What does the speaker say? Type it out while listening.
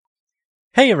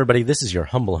Hey everybody, this is your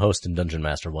humble host and Dungeon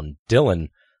Master 1, Dylan,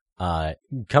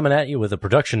 coming at you with a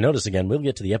production notice again. We'll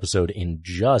get to the episode in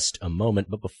just a moment,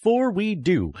 but before we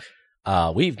do,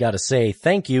 we've got to say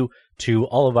thank you to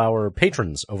all of our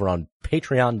patrons over on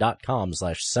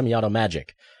patreon.com/semiautomagic.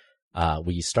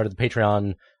 We started the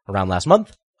Patreon around last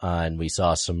month, and we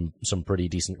saw some pretty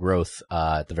decent growth,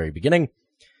 at the very beginning.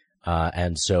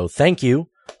 And so thank you,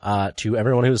 to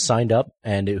everyone who has signed up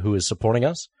and who is supporting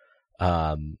us.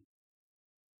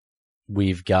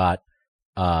 We've got,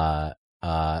 I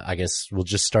guess we'll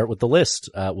just start with the list.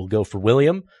 We'll go for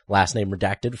William, last name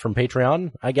redacted from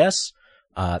Patreon, I guess.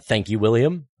 Thank you,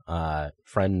 William.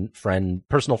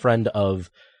 Personal friend of,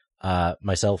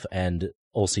 myself and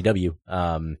OLCW.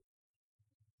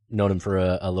 Known him for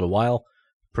a little while.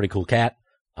 Pretty cool cat.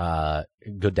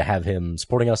 Good to have him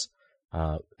supporting us.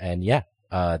 And yeah,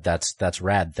 that's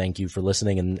rad. Thank you for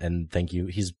listening and thank you.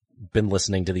 He's been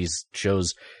listening to these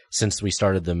shows since we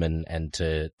started them, and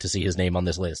to see his name on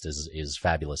this list is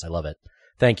fabulous. I love it.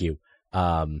 Thank you.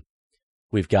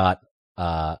 We've got,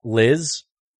 Liz,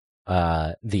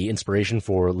 the inspiration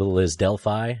for Little Liz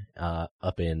Delphi,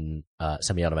 up in,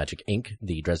 Semi-Automagic Inc.,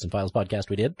 the Dresden Files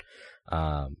podcast we did.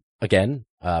 Again,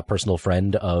 a personal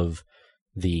friend of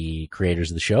the creators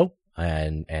of the show,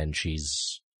 and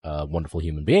she's a wonderful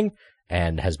human being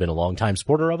and has been a long time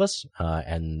supporter of us,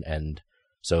 and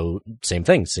so same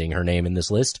thing, seeing her name in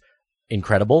this list.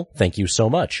 Incredible. Thank you so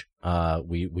much.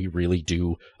 We really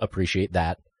do appreciate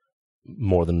that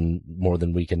more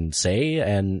than we can say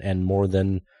and more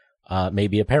than,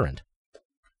 maybe apparent.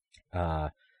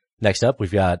 Next up,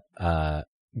 we've got,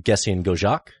 Gessian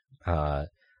Gojak,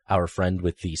 our friend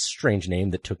with the strange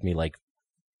name that took me like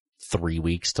 3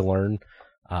 weeks to learn.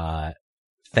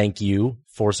 Thank you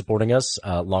for supporting us.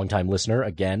 Longtime listener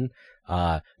again.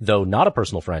 Though not a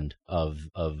personal friend of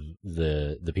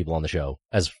the people on the show.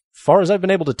 As far as I've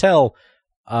been able to tell,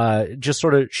 just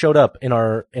sort of showed up in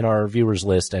our viewers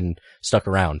list and stuck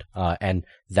around. And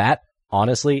that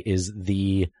honestly is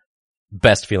the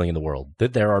best feeling in the world,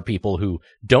 that there are people who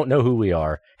don't know who we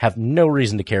are, have no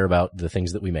reason to care about the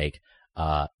things that we make,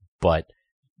 but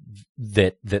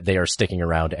that they are sticking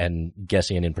around, and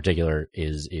Gessian in particular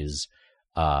is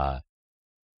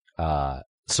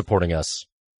supporting us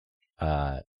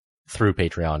through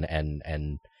Patreon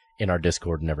and in our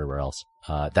Discord and everywhere else.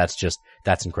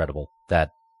 That's incredible.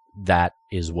 That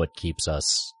is what keeps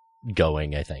us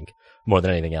going, I think. More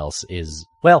than anything else is,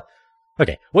 well,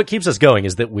 okay, what keeps us going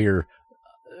is that we're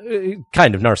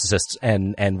kind of narcissists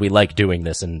and we like doing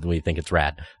this and we think it's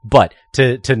rad. But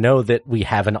to know that we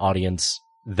have an audience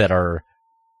that are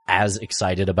as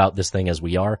excited about this thing as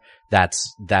we are,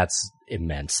 that's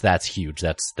immense. That's huge.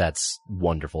 That's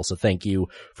wonderful. So thank you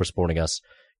for supporting us,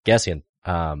 Gessian.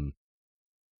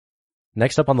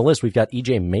 Next up on the list, we've got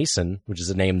EJ Mason, which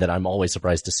is a name that I'm always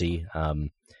surprised to see.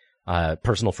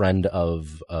 Personal friend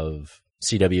of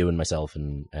CW and myself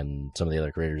and some of the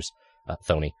other creators,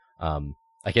 Thony,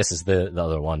 I guess is the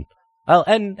other one. Oh,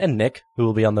 and Nick, who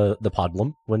will be on the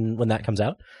Podblum when that comes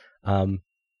out.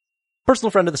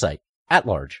 Personal friend of the site. At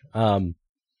large.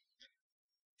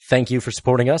 Thank you for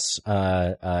supporting us.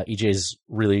 EJ's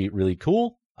really, really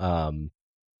cool, and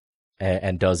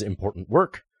does important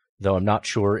work, though I'm not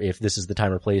sure if this is the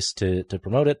time or place to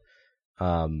promote it.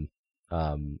 I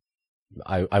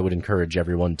would encourage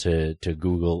everyone to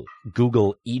Google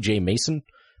EJ Mason,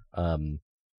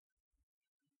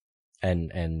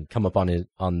 and come up on it,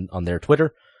 on their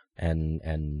Twitter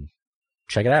and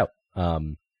check it out.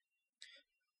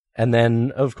 And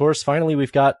then, of course, finally,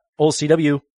 we've got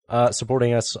OLCW,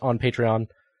 supporting us on Patreon.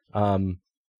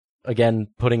 Again,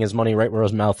 putting his money right where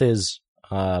his mouth is.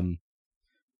 And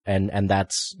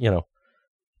that's,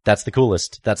 that's the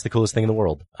coolest. That's the coolest thing in the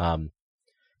world.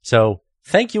 So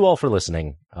thank you all for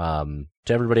listening. To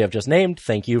everybody I've just named,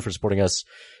 thank you for supporting us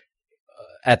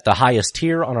at the highest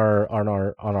tier on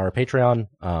our Patreon.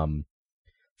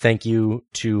 Thank you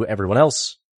to everyone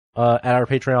else, at our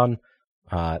Patreon.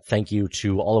 Thank you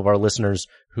to all of our listeners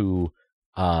who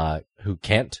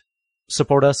can't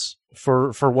support us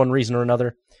for one reason or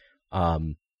another.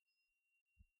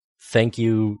 Thank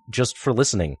you just for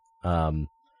listening.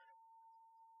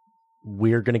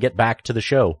 We're gonna get back to the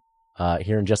show,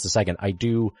 here in just a second. I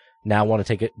do now want to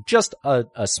take it just a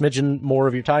smidgen more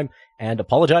of your time and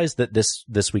apologize that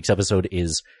this week's episode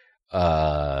is,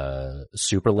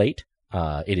 super late.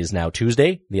 It is now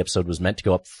Tuesday. The episode was meant to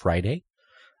go up Friday.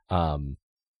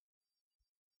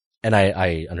 And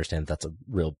I understand that's a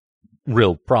real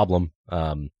problem,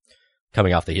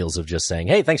 coming off the heels of just saying,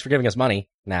 hey, thanks for giving us money.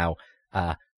 Now,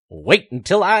 wait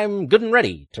until I'm good and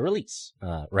ready to release.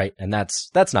 Right. And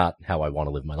that's not how I want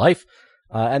to live my life.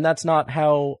 And that's not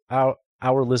how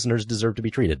our listeners deserve to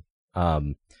be treated.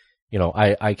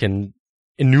 I can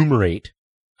enumerate,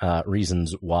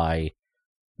 reasons why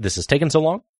this has taken so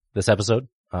long, this episode.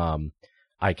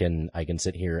 I can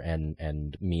sit here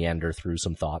and meander through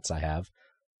some thoughts I have,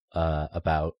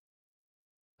 about,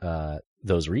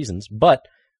 those reasons. But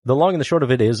the long and the short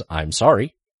of it is, I'm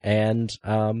sorry. And,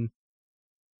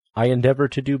 I endeavor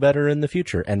to do better in the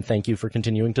future. And thank you for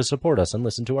continuing to support us and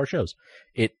listen to our shows.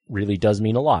 It really does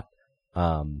mean a lot.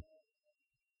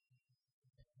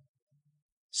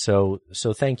 So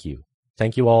thank you.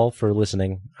 Thank you all for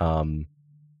listening. And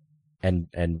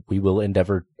I will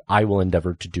endeavor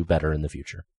to do better in the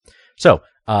future. So,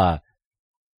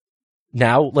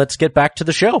 now let's get back to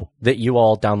the show that you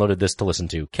all downloaded this to listen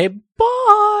to. Okay,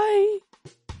 bye!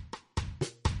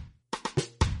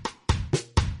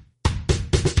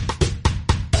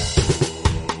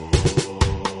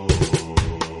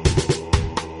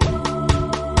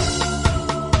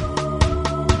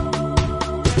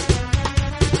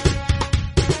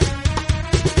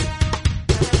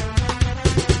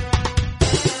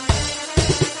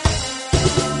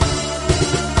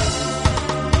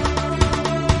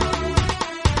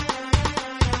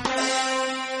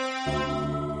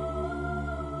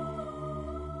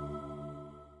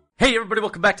 Hey everybody,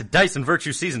 welcome back to Dice and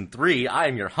Virtue Season 3. I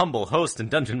am your humble host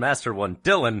and Dungeon Master 1,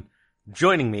 Dylan.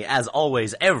 Joining me, as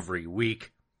always, every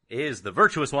week is the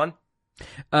Virtuous One.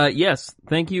 Yes,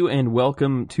 thank you and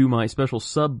welcome to my special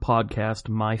sub-podcast,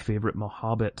 My Favorite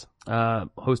Mohabit.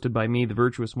 Hosted by me, the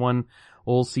Virtuous One,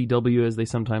 Ol CW as they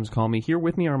sometimes call me. Here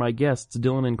with me are my guests,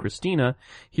 Dylan and Christina,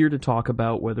 here to talk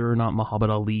about whether or not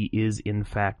Muhammad Ali is in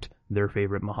fact their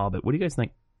favorite Mohabit. What do you guys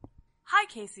think? Hi,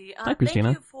 Casey. Hi, Christina.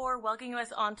 Thank you for welcoming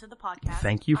us onto the podcast.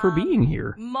 Thank you for being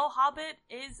here. Mohabit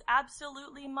is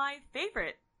absolutely my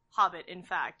favorite Hobbit, in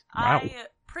fact. Wow. I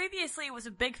previously was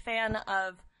a big fan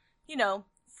of,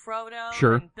 Frodo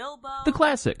Sure. and Bilbo. The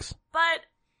classics. But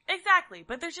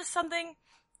there's just something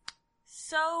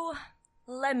so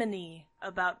lemony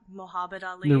about Mohabit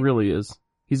Ali. There really is.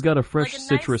 He's got a fresh Like a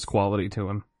citrus nice- quality to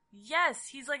him. Yes,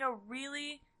 he's like a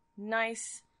really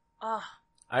nice,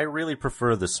 I really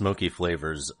prefer the smoky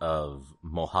flavors of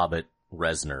Mohabit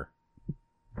Resner.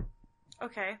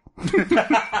 okay.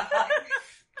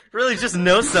 Really just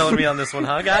no-selling me on this one,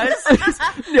 huh, guys?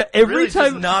 Yeah, every Really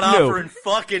time, just not no. offering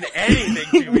fucking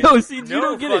anything to me. No, see, you No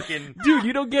don't get fucking... it. Dude,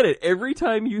 you don't get it. Every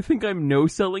time you think I'm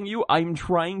no-selling you, I'm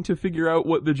trying to figure out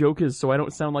what the joke is so I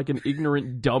don't sound like an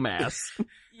ignorant dumbass.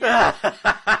 Yeah.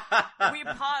 We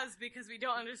pause because we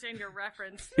don't understand your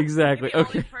reference. Exactly, The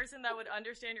okay. only person that would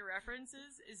understand your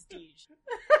references is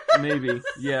Deej. Maybe,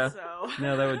 yeah. So.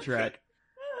 No, that would track.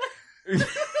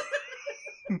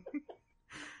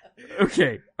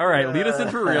 Okay, alright, lead us in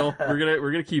for real.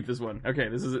 We're gonna keep this one. Okay,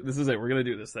 this is it. We're gonna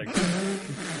do this thing.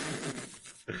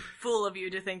 Fool of you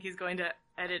to think he's going to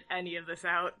edit any of this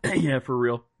out. Yeah, for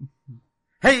real.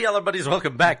 Hey, yellow buddies,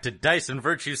 welcome back to Dice and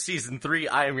Virtue Season 3.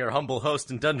 I am your humble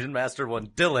host and Dungeon Master 1,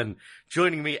 Dylan.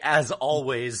 Joining me, as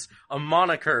always, a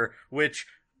moniker which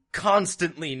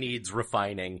constantly needs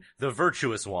refining, the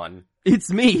Virtuous One.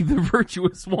 It's me, the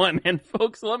Virtuous One, and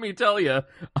folks, let me tell you,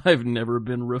 I've never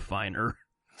been refiner.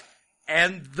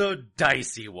 And the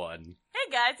Dicey One.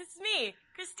 Hey guys, it's me,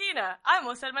 Christina. I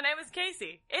almost said my name was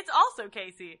Casey. It's also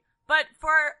Casey. But for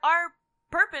our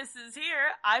purposes here,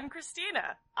 I'm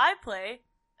Christina. I play,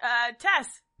 Tess.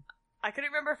 I couldn't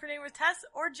remember if her name was Tess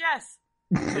or Jess.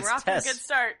 So It's we're off Tess. to a good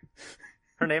start.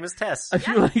 Her name is Tess. I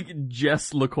feel like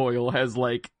Jess LaCoyle has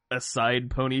like a side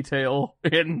ponytail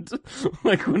and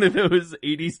like one of those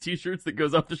 80s t-shirts that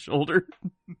goes off the shoulder.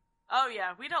 Oh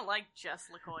yeah, we don't like Jess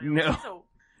LaCoyle. No.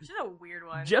 She's a weird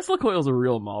one. Jess LaCoyle's a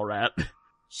real mall rat.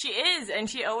 She is, and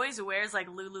she always wears like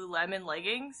Lululemon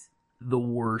leggings. The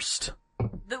worst,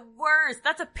 The worst.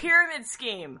 That's a pyramid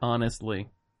scheme. honestly.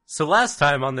 So last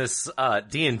time on this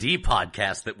D&D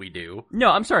podcast that we do,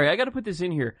 No, I'm sorry, I gotta put this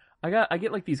in here. I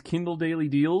get like these Kindle Daily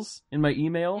deals in my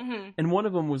email, and one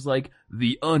of them was like,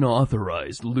 the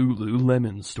unauthorized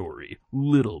Lululemon story,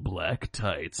 Little Black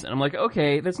Tights. And I'm like,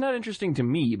 okay, that's not interesting to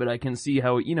me, but I can see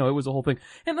how, it was a whole thing.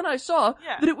 And then I saw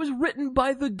that it was written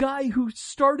by the guy who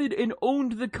started and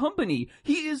owned the company.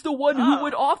 He is the one who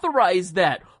would authorize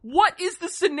that. What is the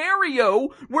scenario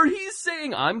where he's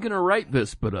saying, I'm gonna write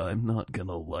this, but I'm not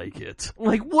gonna like it?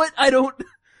 Like, what?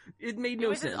 It made no It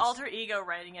was sense. his alter ego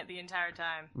writing it the entire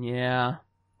time. Yeah.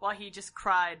 While he just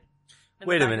cried. in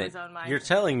Wait the a back of minute. his own mind. You're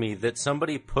telling me that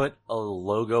somebody put a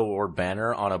logo or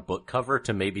banner on a book cover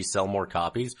to maybe sell more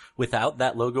copies without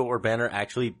that logo or banner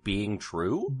actually being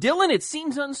true? Dylan, it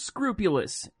seems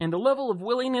unscrupulous, and the level of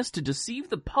willingness to deceive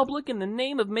the public in the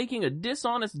name of making a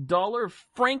dishonest dollar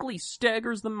frankly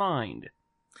staggers the mind.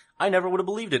 I never would have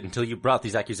believed it until you brought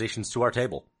these accusations to our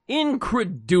table.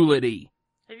 Incredulity.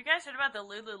 Have you guys heard about the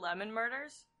Lululemon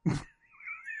murders? No.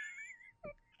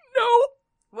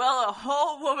 Well, a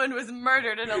whole woman was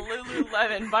murdered in a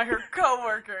Lululemon by her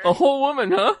coworker. A whole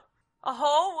woman, huh? A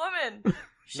whole woman.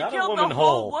 She Not killed a woman the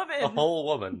whole. whole woman. A whole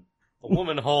woman. A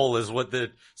woman whole is what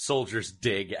the soldiers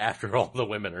dig after all the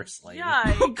women are slain.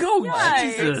 Yikes. Go, Yikes.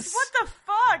 Jesus. What the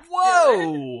fuck? Dylan?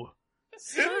 Whoa.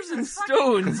 Scissors and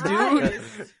stones, dude.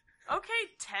 Christ. Okay,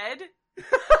 Ted.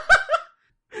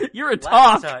 You're a talk.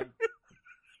 Last time,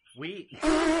 we...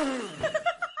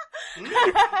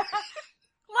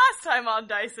 Last time on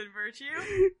Dice and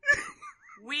Virtue,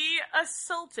 we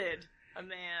assaulted a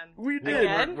man. We did.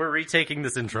 Again? We're retaking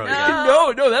this intro No.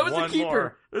 again. No, that was One a keeper.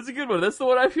 more. That's a good one. That's the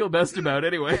one I feel best about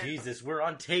anyway. Jesus, we're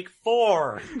on take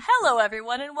 4. Hello,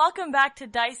 everyone, and welcome back to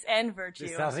Dice and Virtue.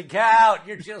 This doesn't count.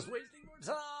 You're just wasting more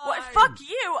time. What? Fuck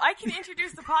you! I can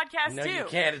introduce the podcast No, too. you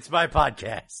can't. It's my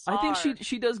podcast. I think Our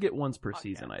she does get once per podcast.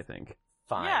 season, I think.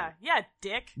 Fine. Yeah,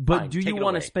 dick. But Fine, do take you it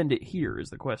want to away. spend it here is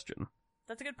the question.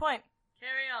 That's a good point.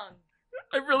 Carry on.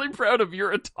 I'm really proud of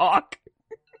your talk.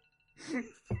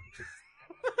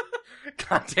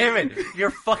 God damn it.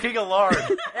 Your fucking alarm.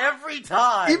 Every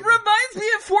time. It reminds me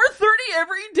of 4:30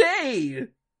 every day.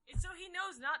 It's so he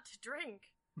knows not to drink.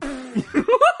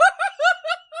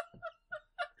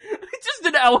 Just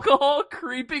an alcohol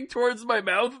creeping towards my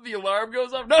mouth and the alarm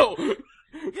goes off. No! No!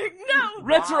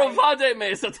 Retrovade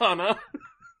me, Satana.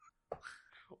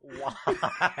 Why?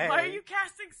 Why are you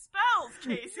casting spells,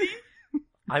 Casey?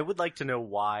 I would like to know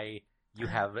why you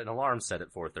have an alarm set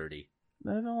at 4:30.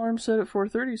 I have an alarm set at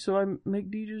 4:30, so I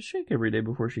make DJ shake every day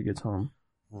before she gets home.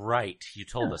 Right. You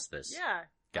told us this. Yeah.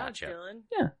 Gotcha.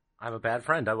 Dylan. I'm a bad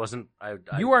friend. I wasn't...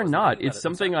 You are not. It's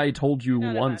something I told you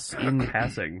No, no, once in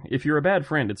passing. If you're a bad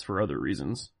friend, it's for other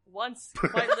reasons. Once,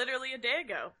 quite literally a day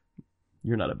ago.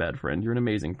 You're not a bad friend. You're an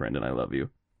amazing friend, and I love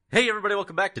you. Hey everybody,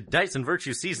 welcome back to Dice and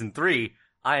Virtue Season 3.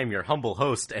 I am your humble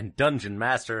host and dungeon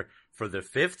master for the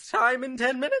 5th time in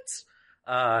 10 minutes.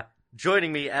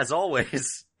 Joining me, as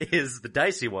always, is the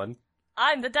dicey one.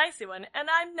 I'm the dicey one, and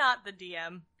I'm not the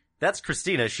DM. That's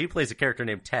Christina. She plays a character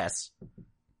named Tess.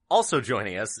 Also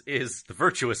joining us is the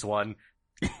virtuous one.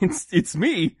 It's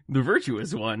me, the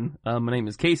virtuous one. My name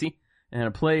is Casey, and I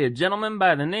play a gentleman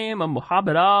by the name of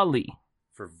Muhammad Ali.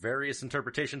 For various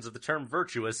interpretations of the term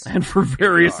virtuous. And for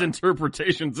various are.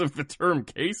 interpretations of the term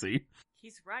Casey.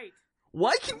 He's right.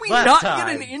 Why can we Last not time.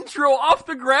 get an intro off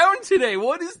the ground today?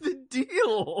 What is the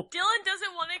deal? Dylan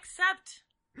doesn't want to accept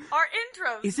our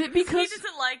intros. Is it he because-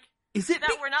 doesn't like Is it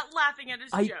that we're not laughing at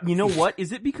his jokes? you know what?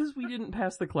 Is it because we didn't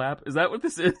pass the clap? Is that what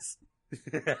this is?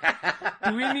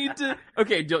 Do we need to?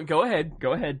 Okay, go ahead.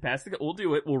 Go ahead. Pass the. We'll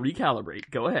do it. We'll recalibrate.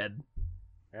 Go ahead.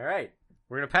 All right.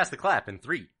 We're going to pass the clap in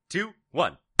 3, 2,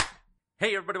 1.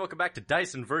 Hey everybody, welcome back to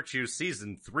Dice and Virtue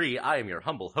Season 3. I am your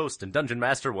humble host and dungeon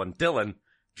master, one Dylan.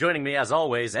 Joining me as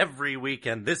always every week,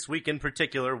 and this week in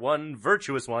particular, one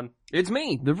virtuous one. It's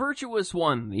me, the virtuous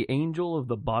one, the angel of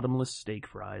the bottomless steak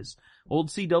fries. Old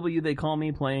CW, they call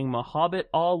me, playing Muhammad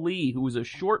Ali, who is a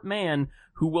short man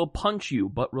who will punch you,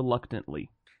 but reluctantly.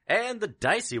 And the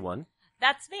dicey one.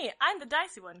 That's me. I'm the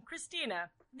dicey one, Christina.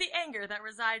 The anger that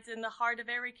resides in the heart of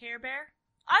every Care Bear.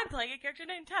 I'm playing a character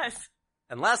named Tess.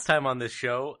 And last time on this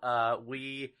show,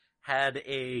 we had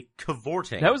a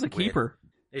cavorting. That was a with- keeper.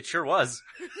 It sure was.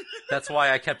 That's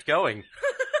why I kept going.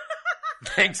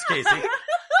 Thanks, Casey.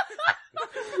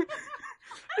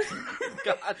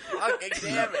 God fucking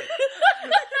damn it.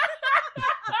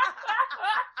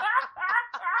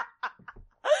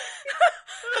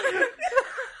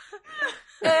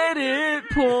 Edit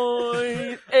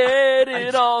point,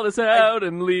 edit all this out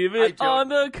and leave it don't- on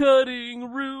the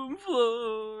cutting room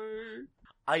floor.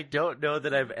 I don't know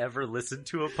that I've ever listened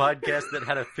to a podcast that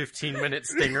had a 15-minute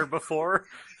stinger before,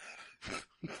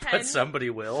 but somebody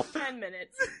will. 10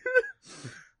 minutes.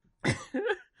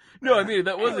 No, I mean,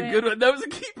 that was a good one. That was a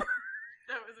keeper.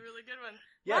 That was a really good one.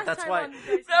 Yeah, Last that's time why. on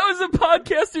Dicey- That was a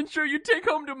podcast intro you take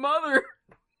home to mother.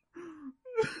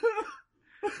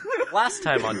 Last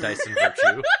time on Dice and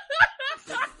Virtue.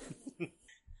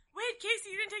 Wait, Casey,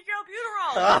 you didn't take your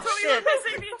albuterol. Oh, That's what we were shit.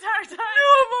 missing the entire No, time.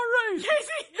 I'm alright.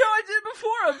 Casey! No, I did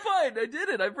before. I'm fine. I did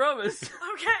it. I promise.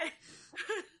 Okay.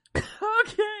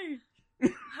 Okay.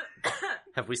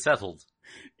 Have we settled,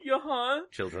 Yeah, huh?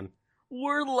 children?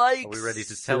 We're like. Are we ready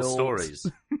to tell silt. stories?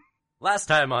 last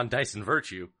time on Dice and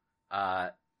Virtue,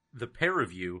 the pair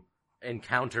of you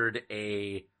encountered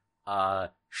a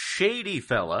shady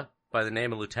fella by the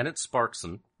name of Lieutenant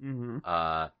Sparkson,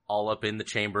 all up in the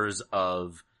chambers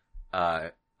of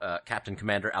Captain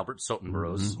Commander Albert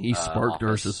Sotenborough's He sparked our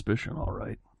office suspicion, all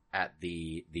right. at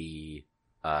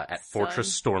at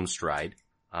Fortress Stormstride.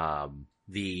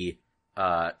 The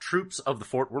troops of the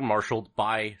fort were marshaled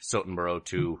by Sotenborough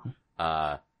to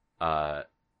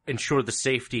ensure the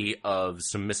safety of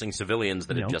some missing civilians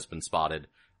that had just been spotted,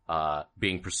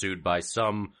 being pursued by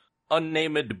some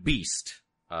unnamed beast.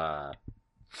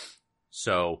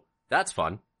 So that's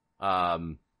fun.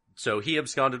 So he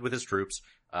absconded with his troops.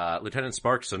 Lieutenant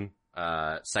Sparkson,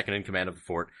 second in command of the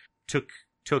fort, took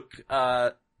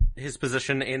his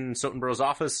position in Sotenborough's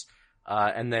office,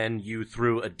 and then you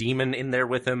threw a demon in there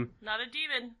with him. Not a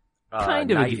demon.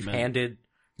 Kind of a demon.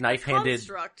 Knife-handed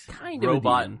Construct. Kind of a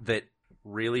robot demon. that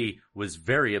really was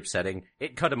very upsetting.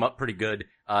 It cut him up pretty good.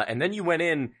 And then you went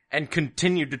in and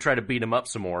continued to try to beat him up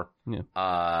some more.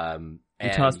 Yeah.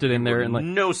 And tossed it in there you and were like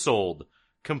no-sold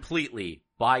completely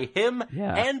by him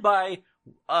and by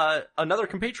another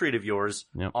compatriot of yours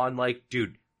on like,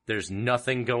 dude, there's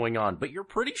nothing going on. But you're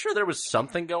pretty sure there was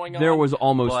something going on. There was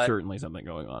almost certainly something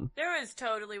going on. There was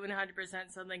totally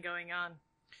 100% something going on.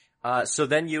 So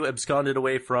then you absconded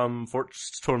away from Fort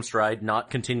Stormstride, not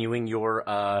continuing your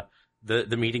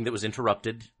the meeting that was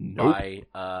interrupted by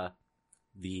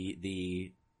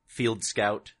the field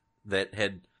scout that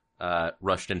had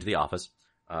rushed into the office.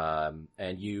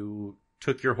 And you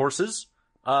took your horses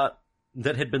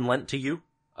that had been lent to you,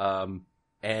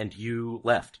 and you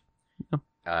left.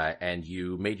 And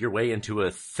you made your way into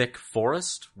a thick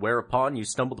forest, whereupon you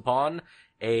stumbled upon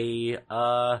a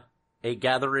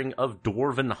gathering of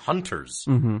dwarven hunters.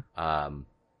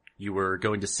 You were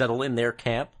going to settle in their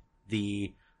camp.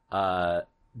 The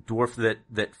dwarf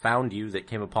that found you, that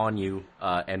came upon you,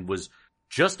 and was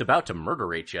just about to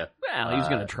murderate you. Well, he's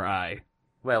gonna try.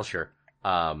 Well, sure.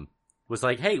 Was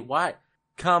like, hey, why?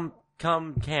 Come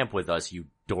camp with us, you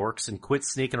dorks, and quit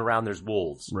sneaking around. There's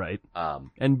wolves. Right.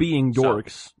 And being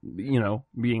dorks,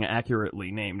 being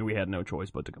accurately named, we had no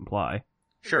choice but to comply.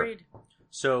 Sure. Agreed.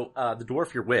 So, the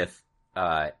dwarf you're with,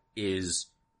 is,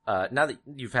 now that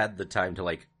you've had the time to,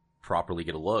 like, properly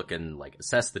get a look and, like,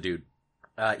 assess the dude,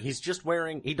 he's just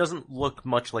wearing, he doesn't look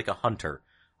much like a hunter.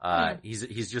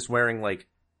 He's just wearing, like,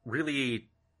 really,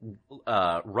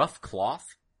 rough cloth,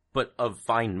 but of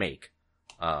fine make.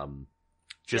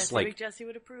 Jesse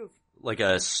would approve. Like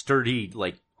a sturdy,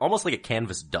 like, almost like a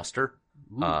canvas duster.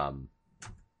 And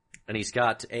he's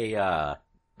got a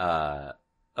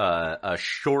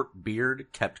short beard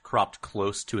kept cropped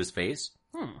close to his face.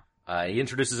 He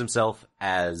introduces himself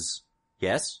as,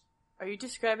 yes? Are you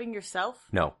describing yourself?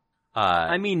 No.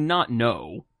 I mean, not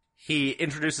no. He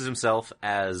introduces himself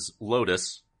as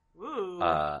Lotus. Ooh.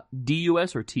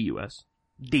 D-U-S or T-U-S?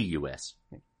 D-U-S.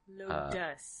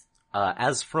 Lotus.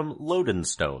 As from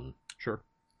Lodenstone. Sure.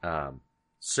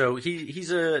 So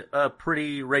he's a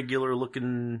pretty regular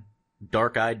looking,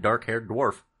 dark-eyed, dark-haired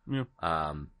dwarf. Yeah.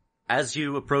 As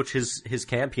you approach his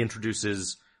camp, he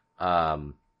introduces,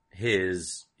 he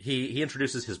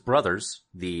introduces his brothers,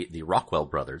 the Rockwell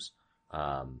brothers,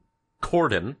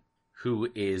 Corden, who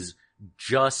is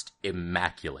just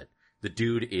immaculate. The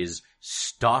dude is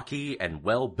stocky and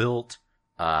well built.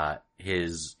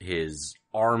 His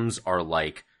arms are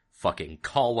like fucking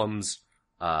columns.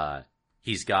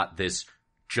 He's got this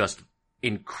just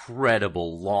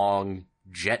incredible long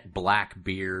jet black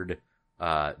beard,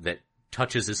 that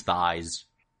touches his thighs.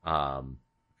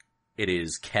 It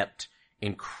is kept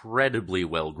incredibly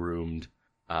well groomed.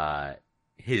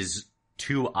 His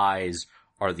two eyes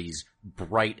are these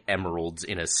bright emeralds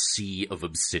in a sea of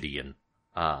obsidian.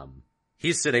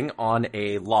 He's sitting on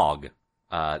a log,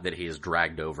 that he has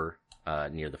dragged over,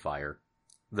 near the fire.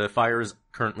 The fire is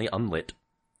currently unlit.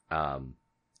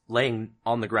 Laying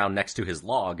on the ground next to his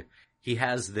log, he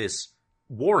has this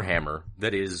warhammer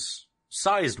that is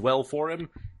sized well for him,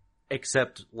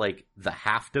 except, like, the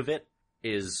haft of it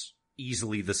is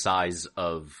easily the size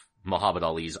of Muhammad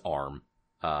Ali's arm.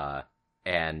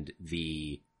 And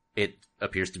it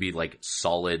appears to be, like,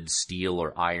 solid steel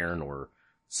or iron or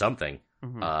something.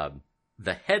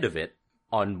 The head of it,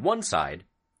 on one side,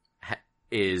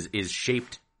 is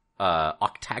shaped,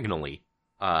 octagonally,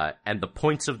 and the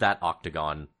points of that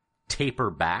octagon taper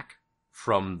back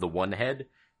from the one head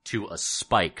to a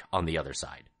spike on the other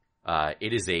side.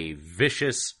 It is a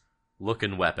vicious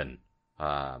looking weapon.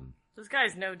 This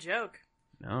guy's no joke.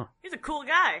 No. He's a cool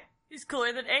guy. He's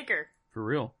cooler than Acre. For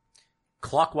real.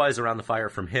 Clockwise around the fire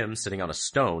from him, sitting on a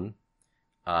stone,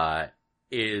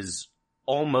 is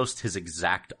almost his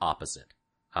exact opposite.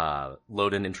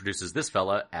 Loden introduces this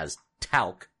fella as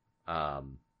Talc.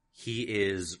 He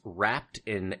is wrapped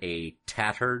in a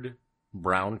tattered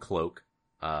brown cloak,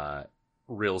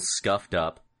 real scuffed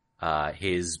up.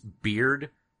 His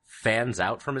beard fans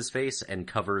out from his face and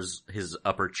covers his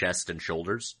upper chest and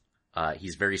shoulders.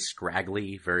 He's very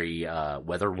scraggly, very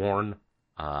weather-worn.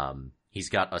 He's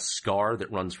got a scar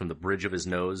that runs from the bridge of his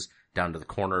nose down to the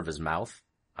corner of his mouth.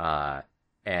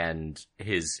 And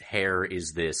his hair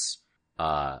is this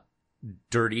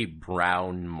dirty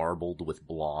brown marbled with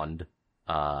blonde.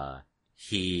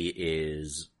 He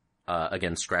is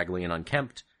again scraggly and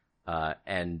unkempt,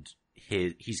 and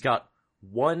he's got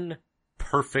one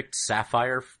perfect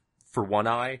sapphire for one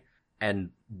eye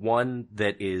and one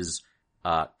that is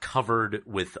covered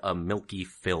with a milky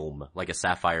film, like a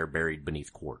sapphire buried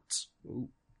beneath quartz.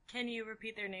 Can you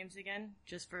repeat their names again,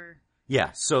 just for...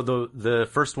 Yeah, so the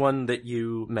first one that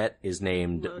you met is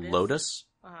named Lotus.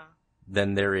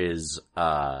 Then there is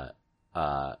Corden.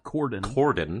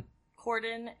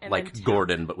 Corden, and like then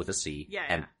Gordon, but with a C. Yeah,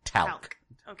 and yeah. Talc.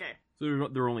 Okay. So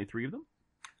there are only 3 of them?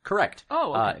 Correct.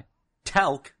 Oh, okay.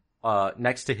 Talc,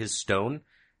 next to his stone,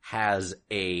 has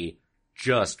a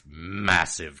just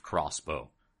massive crossbow,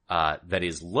 that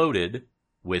is loaded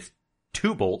with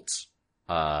 2 bolts,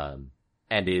 and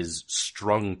is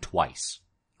strung twice.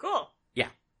 Cool. Yeah.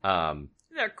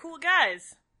 They're cool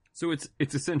guys. So it's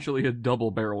essentially a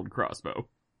double-barreled crossbow.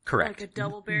 Correct. Like a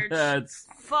double-barreled... That's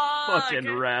Fuck! fucking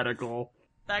radical.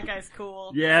 That guy's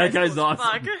cool. Yeah, that guy's cool as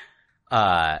awesome.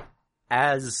 fuck.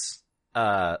 As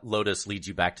Lotus leads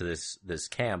you back to this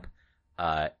camp,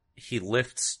 he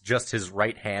lifts just his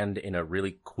right hand in a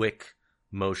really quick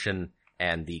motion,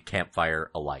 and the campfire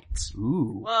alights.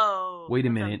 Ooh. Whoa. Wait a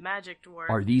that's minute. Magic dwarf.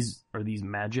 Are these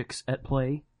magics at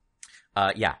play?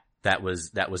 Yeah, that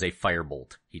was a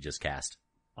firebolt he just cast.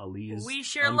 Ali is We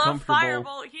sure love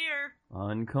Firebolt here.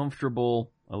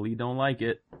 Uncomfortable. Ali don't like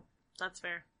it. That's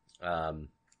fair.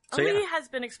 So Ali yeah. has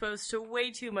been exposed to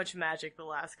way too much magic the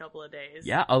last couple of days.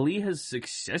 Yeah, Ali has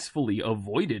successfully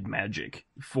avoided magic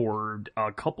for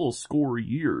a couple score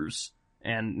years.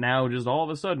 And now just all of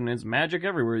a sudden it's magic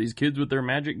everywhere. These kids with their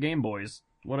magic Game Boys.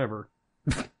 Whatever.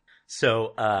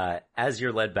 So, as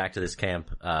you're led back to this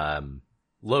camp,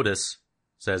 Lotus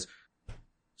says,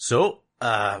 "So,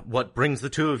 what brings the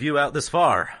 2 of you out this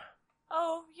far?"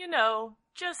 Oh,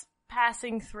 just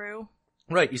passing through.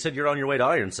 Right, you said you're on your way to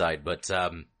Ironside, but,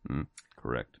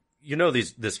 Correct.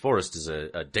 this forest is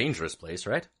a dangerous place,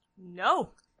 right? No.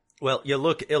 Well, you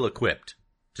look ill-equipped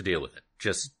to deal with it.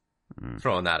 Just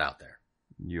throwing that out there.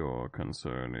 Your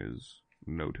concern is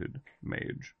noted,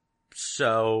 mage.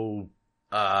 So,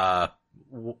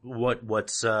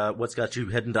 what's got you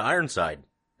heading to Ironside,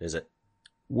 is it?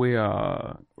 We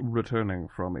are returning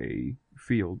from a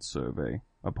field survey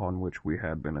upon which we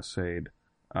had been assayed.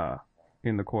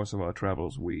 In the course of our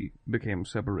travels, we became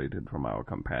separated from our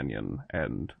companion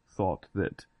and thought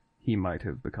that he might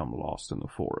have become lost in the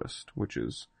forest, which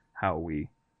is how we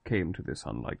came to this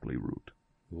unlikely route.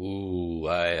 Ooh,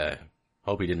 I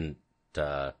hope he didn't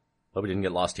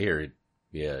get lost here. It'd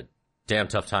be a damn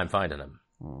tough time finding him.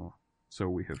 Oh, so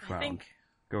we have found...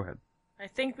 Go ahead. I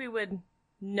think we would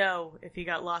know if he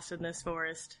got lost in this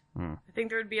forest. I think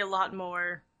there would be a lot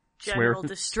more general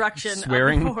destruction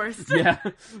Swearing? of the forest. Yeah.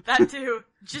 That too.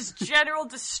 Just general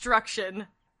destruction.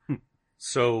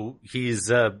 So he's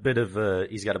got a bit of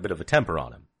a temper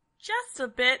on him. Just a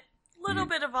bit. Little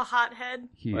bit of a hothead.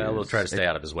 We'll try to stay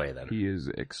out of his way then. He is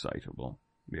excitable.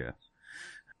 Yes.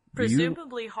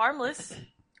 Presumably harmless.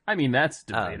 I mean, that's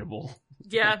debatable.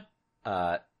 Yeah.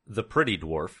 The pretty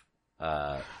dwarf,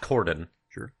 Corden,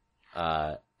 Sure.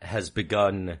 has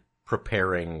begun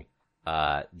preparing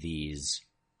these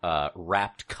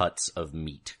wrapped cuts of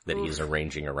meat that he is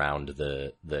arranging around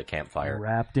the campfire.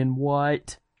 Wrapped in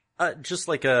what? Just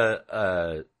like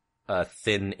a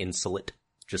thin insulate,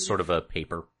 just sort of a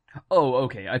paper. Oh,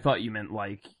 okay. I thought you meant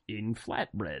like in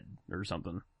flatbread or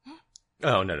something.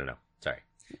 Oh, no. Sorry.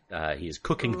 He is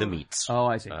cooking the meats. Oh,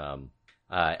 I see.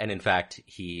 And in fact,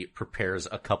 he prepares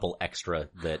a couple extra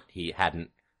that he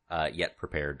hadn't yet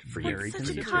prepared for you. Very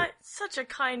Such a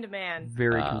kind man.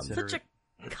 Very considerate. Such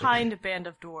a kind band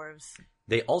of dwarves.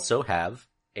 They also have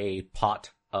a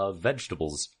pot of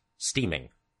vegetables steaming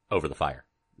over the fire.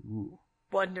 Ooh.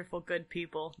 Wonderful, good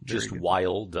people. Just good.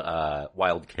 wild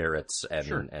carrots and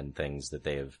Sure. and things that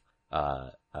they've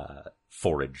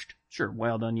foraged. Sure,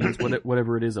 wild onions,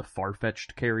 whatever it is, a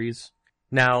far-fetched carries.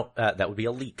 Now that would be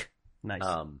a leek. Nice.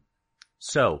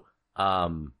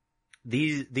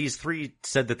 These 3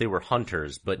 said that they were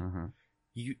hunters, but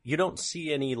you don't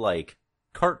see any like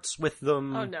carts with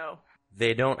them. Oh no.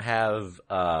 They don't have,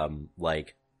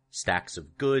 like, stacks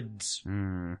of goods.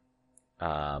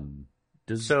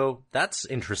 So that's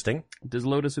interesting. Does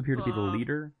Lotus appear to be the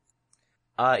leader?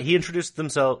 He introduced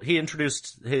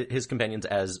his companions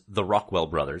as the Rockwell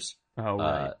brothers. Oh,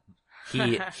 right.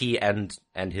 He and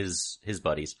his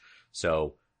buddies.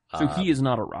 So he is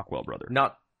not a Rockwell brother.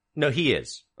 No, he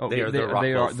is. Oh, they are the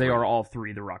Rockwell. They are all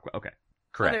three the Rockwell. Okay.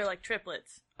 Correct. Oh, they're like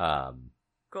triplets.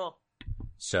 Cool.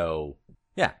 So,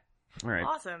 yeah. All right.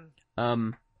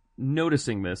 Awesome.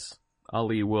 Noticing this,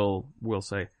 Ali will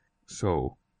say,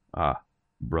 "So,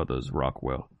 brothers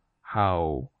Rockwell,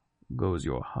 how goes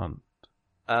your hunt?"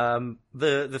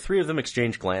 The three of them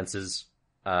exchange glances,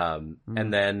 and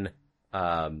then,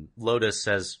 Lotus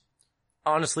says,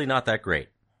 "Honestly, not that great."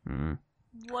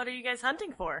 What are you guys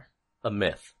hunting for? A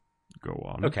myth. Go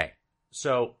on. Okay.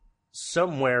 So,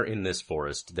 somewhere in this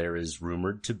forest, there is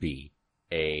rumored to be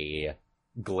a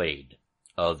glade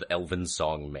of elven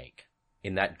song make.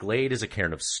 In that glade is a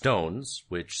cairn of stones,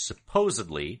 which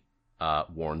supposedly,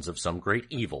 warns of some great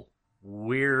evil.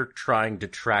 We're trying to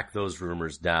track those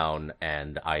rumors down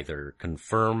and either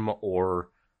confirm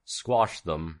or squash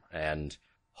them, and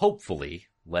hopefully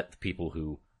let the people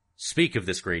who speak of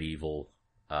this great evil,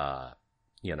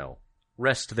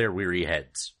 rest their weary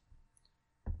heads.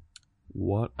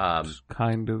 What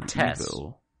kind of Tess,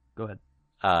 evil? Go ahead.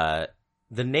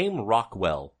 The name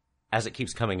Rockwell, as it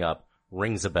keeps coming up,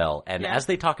 rings a bell, and as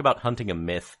they talk about hunting a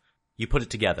myth, you put it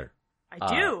together.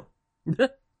 I do.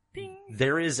 Bing.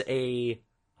 There is in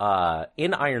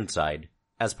Ironside,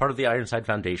 as part of the Ironside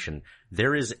Foundation,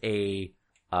 there is a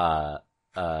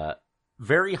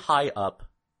very high up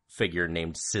figure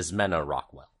named Sismena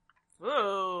Rockwell.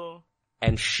 Whoa.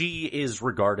 And she is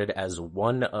regarded as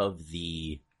one of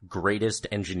the greatest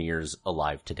engineers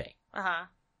alive today.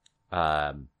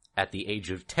 At the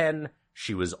age of 10,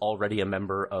 she was already a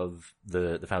member of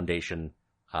the Foundation.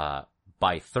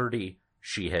 By 30,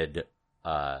 she had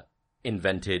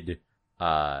invented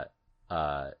a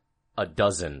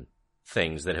dozen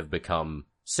things that have become,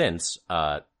 since,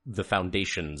 the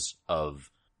foundations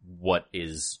of what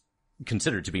is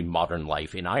considered to be modern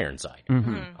life in Ironside.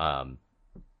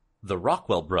 The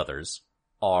Rockwell brothers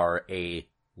are a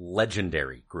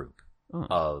legendary group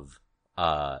of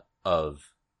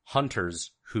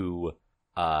hunters who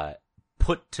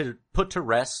put to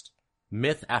rest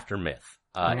myth after myth.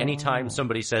 Anytime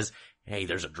somebody says, "Hey,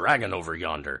 there's a dragon over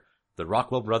yonder," the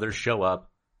Rockwell brothers show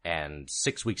up, and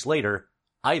 6 weeks later,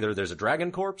 either there's a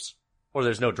dragon corpse or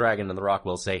there's no dragon, and the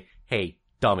Rockwells say, "Hey,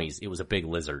 dummies, it was a big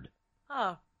lizard."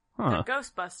 Oh, the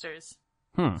Ghostbusters.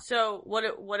 So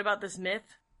what about this myth?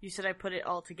 You said I put it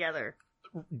all together.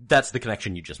 That's the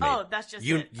connection you just made. Oh, that's just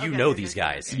you. it. You Okay, know okay, these okay,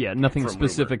 guys. okay. Yeah, nothing From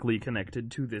specifically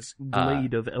connected to this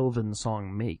glade of elven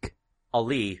song make.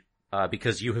 Ali,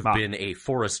 because you have been a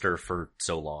forester for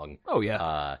so long. Oh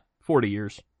yeah, 40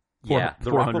 years. The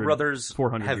Rockwell brothers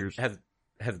 400 years.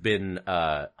 have been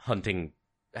hunting,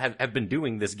 have been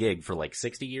doing this gig for like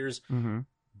 60 years.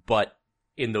 But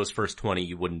in those first 20,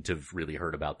 you wouldn't have really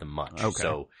heard about them much. Okay.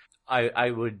 So I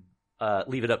would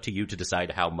leave it up to you to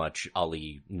decide how much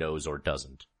Ali knows or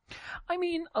doesn't. I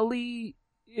mean, Ali,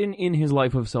 in his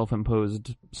life of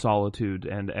self-imposed solitude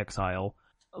and exile,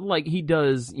 like he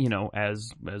does,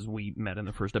 as we met in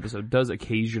the first episode, does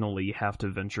occasionally have to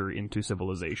venture into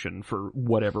civilization for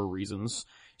whatever reasons.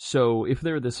 So if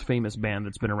they're this famous band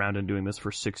that's been around and doing this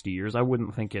for 60 years, I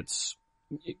wouldn't think it's,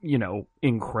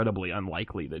 incredibly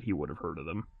unlikely that he would have heard of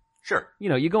them. Sure.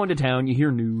 You go into town, you hear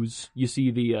news, you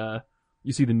see the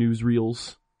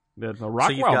newsreels. The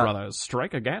Rockwell brothers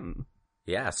strike again.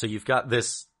 Yeah, so you've got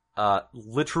this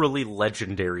literally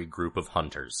legendary group of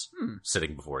hunters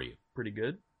sitting before you. Pretty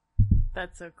good.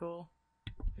 That's so cool.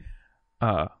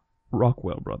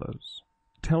 Rockwell brothers,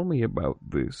 tell me about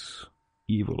this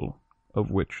evil of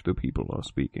which the people are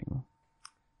speaking.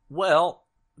 Well,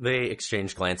 they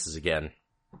exchange glances again.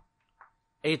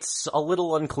 It's a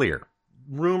little unclear.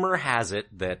 Rumor has it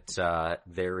that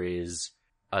there is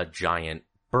a giant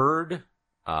bird.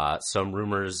 Some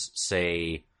rumors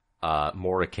say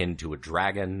more akin to a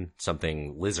dragon,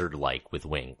 something lizard-like with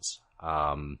wings.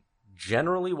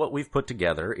 Generally what we've put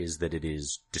together is that it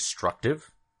is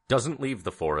destructive, doesn't leave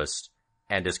the forest,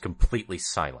 and is completely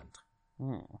silent.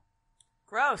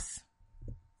 Gross.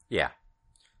 Yeah.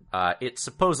 It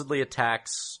supposedly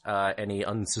attacks any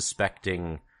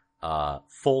unsuspecting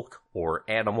folk or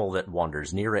animal that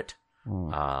wanders near it.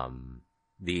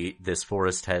 This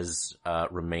forest has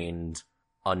remained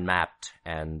unmapped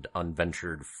and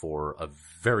unventured for a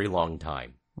very long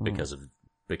time because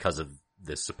of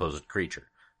this supposed creature.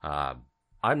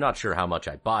 I'm not sure how much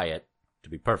I buy it, to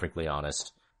be perfectly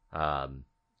honest.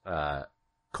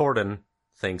 Corden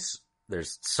thinks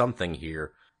there's something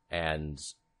here, and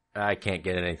I can't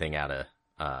get anything out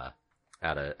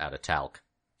of Talc.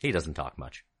 He doesn't talk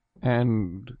much.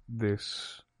 And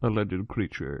this alleged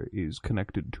creature is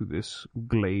connected to this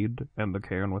glade and the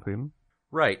cairn within?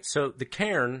 Right, so the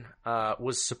cairn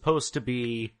was supposed to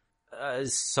be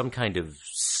some kind of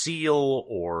seal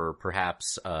or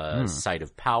perhaps a site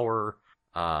of power.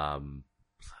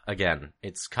 Again,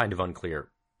 it's kind of unclear.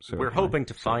 Certainly. We're hoping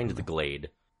to find the glade,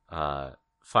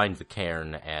 find the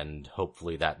cairn, and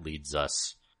hopefully that leads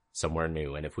us somewhere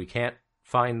new. And if we can't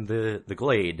find the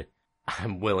glade,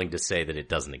 I'm willing to say that it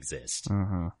doesn't exist.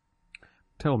 Mm-hmm.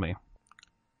 Tell me,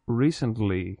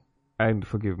 recently, and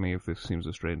forgive me if this seems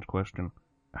a strange question,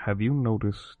 have you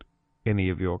noticed any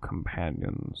of your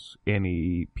companions,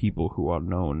 any people who are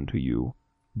known to you,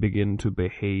 begin to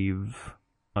behave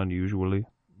unusually?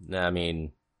 I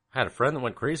mean, I had a friend that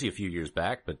went crazy a few years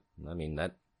back, but, I mean,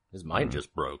 his mind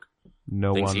just broke.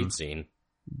 No Things one he'd seen.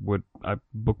 would... I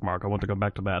want to come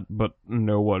back to that, but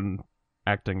no one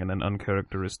acting in an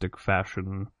uncharacteristic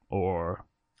fashion or...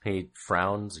 He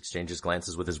frowns, exchanges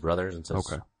glances with his brothers, and says,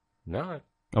 Okay. No,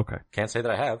 Okay. I can't say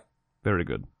that I have. Very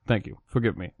good. Thank you.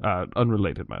 Forgive me.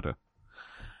 Unrelated matter.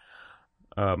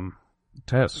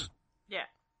 Tess. Yeah.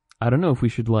 I don't know if we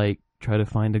should, try to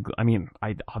find I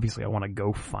want to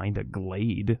go find a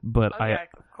glade, but Oh, yeah,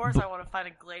 of course I want to find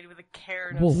a glade with a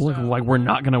cairn of Well, look, stone. we're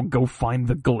not gonna go find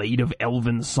the glade of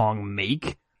Elven Song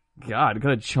Make. God, what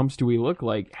kind of chumps do we look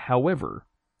like? However,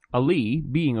 Ali,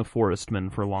 being a forestman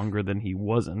for longer than he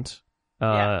wasn't,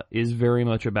 is very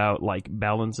much about,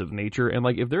 balance of nature. And,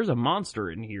 if there's a monster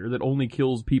in here that only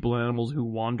kills people and animals who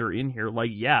wander in here,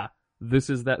 this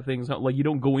is that thing's... you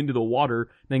don't go into the water,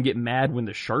 then get mad when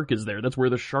the shark is there. That's where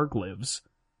the shark lives.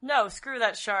 No, screw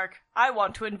that shark. I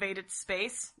want to invade its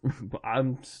space.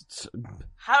 I'm...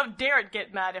 How dare it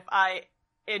get mad if I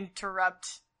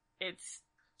interrupt its...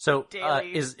 So,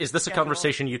 daily is this a schedule.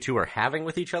 conversation you two are having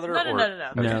with each other? No. or...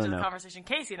 This is No. a conversation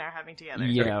Casey and I are having together.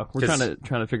 Yeah, we're trying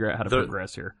to figure out how to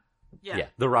progress here. Yeah.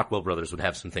 The Rockwell brothers would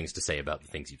have some things to say about the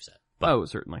things you've said. But Oh,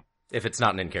 certainly. if it's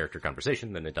not an in-character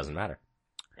conversation, then it doesn't matter.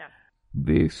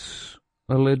 This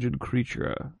alleged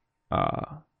creature,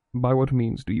 by what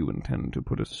means do you intend to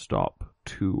put a stop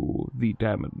to the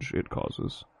damage it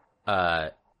causes?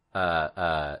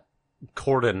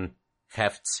 Corden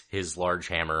hefts his large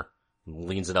hammer,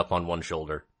 leans it up on one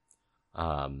shoulder.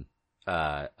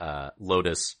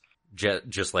 Lotus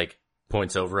just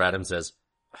points over at him, says,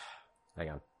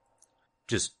 hang on.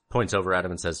 Just points over at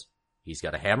him and says, he's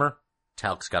got a hammer,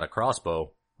 Talc's got a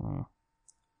crossbow,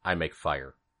 I make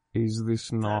fire. Is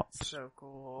this not... That's so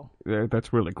cool.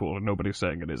 That's really cool, and nobody's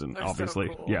saying it isn't, That's so obviously.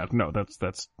 cool. Yeah, no, that's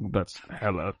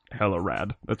hella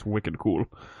rad. That's wicked cool.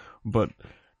 But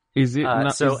is it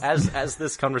not... So as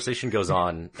this conversation goes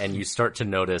on, and you start to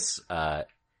notice,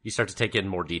 you start to take in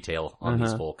more detail on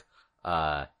these folk,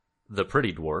 the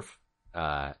pretty dwarf,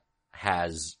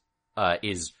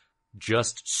 is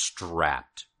just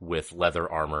strapped with leather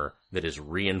armor that is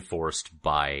reinforced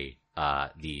by,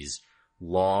 these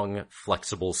long,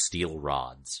 flexible steel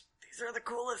rods. These are the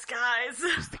coolest guys.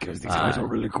 Because these guys are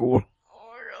really cool. Oh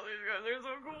my god, these guys are so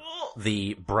cool.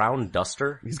 The brown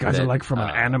duster. These guys are like from an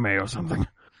anime or something.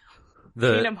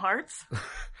 Kingdom Hearts?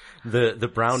 The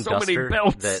brown So many duster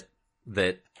belts.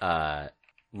 that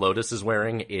Lotus is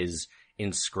wearing is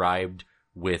inscribed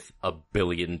with a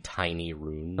billion tiny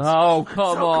runes. Oh,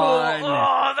 come on!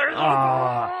 Oh, they're so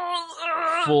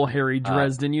Ah. cool. Full Harry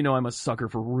Dresden, you know I'm a sucker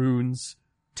for runes.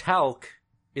 Talc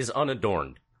is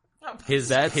unadorned.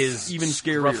 His even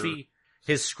scarier.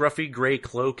 His scruffy gray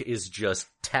cloak is just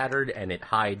tattered, and it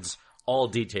hides all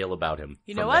detail about him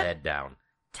You from know the what? head down.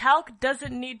 Talc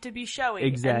doesn't need to be showy.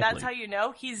 Exactly. And that's how you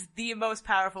know he's the most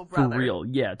powerful brother. For real,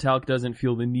 yeah. Talc doesn't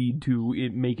feel the need to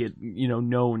make it,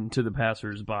 known to the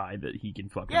passers-by that he can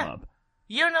fuck him up.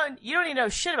 You don't need to know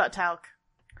shit about Talc.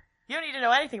 You don't need to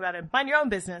know anything about him. Mind your own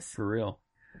business. For real.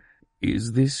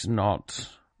 Is this not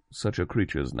such a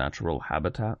creature's natural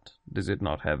habitat? Does it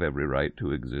not have every right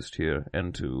to exist here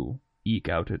and to eke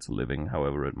out its living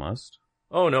however it must?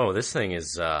 Oh no, this thing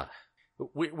is,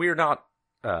 we're not,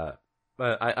 I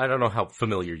don't know how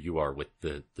familiar you are with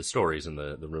the stories and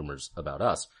the rumors about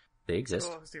us. They exist.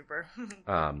 Oh, super.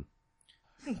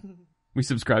 We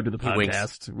subscribe to the He winks.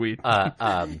 podcast. We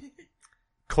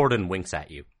Corden winks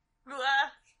at you.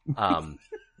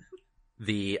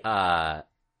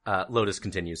 Lotus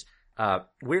continues.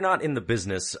 We're not in the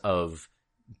business of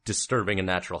disturbing a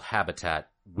natural habitat.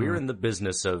 We're in the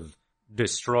business of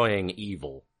destroying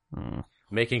evil.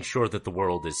 Making sure that the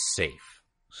world is safe.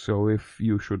 So if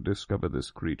you should discover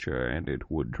this creature and it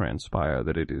would transpire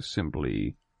that it is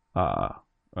simply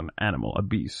an animal, a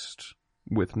beast,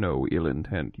 with no ill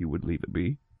intent, you would leave it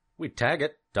be? We'd tag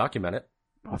it, document it.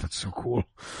 Oh, that's so cool.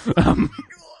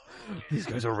 These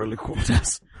guys are really cool,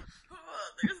 Tess.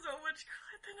 There's so much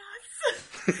cooler than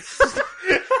us.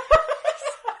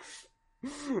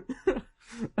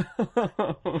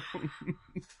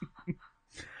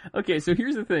 Okay, so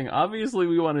here's the thing. Obviously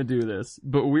we want to do this,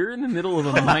 but we're in the middle of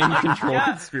a mind control God.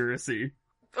 conspiracy.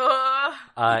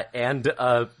 And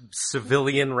a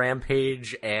civilian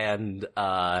rampage and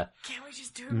Can't we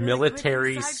just do a really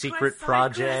military quick side secret quest, side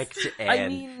project, quest?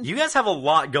 and mean- you guys have a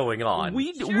lot going on.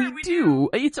 We Sure, we do.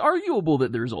 It's arguable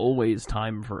that there's always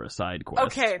time for a side quest.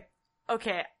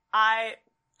 Okay.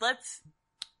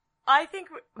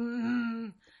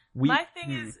 My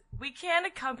thing is, we can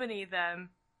accompany them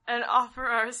and offer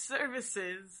our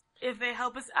services if they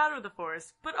help us out of the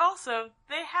forest. But also,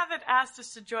 they haven't asked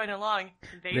us to join along.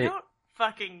 They don't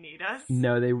fucking need us.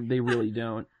 No, they really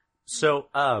don't. So,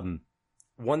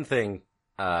 one thing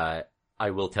I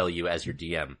will tell you as your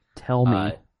DM. Tell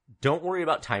me. Don't worry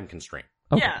about time constraint.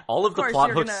 Okay. Yeah, All of the course plot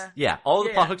you're hooks, gonna- all of the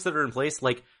Yeah. plot hooks that are in place,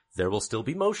 like, there will still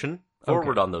be motion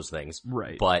forward on those things.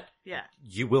 Right. But Yeah.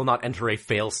 you will not enter a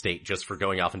fail state just for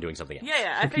going off and doing something else.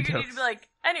 Yeah, I figured Okey-dokes. you'd be like,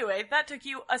 anyway, that took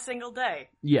you a single day.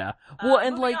 Yeah. Well,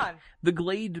 and moving like, on. the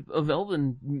Glade of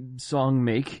Elven song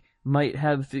might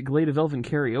have, the Glade of Elven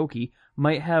karaoke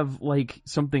might have, like,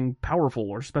 something powerful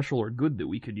or special or good that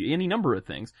we could use. Any number of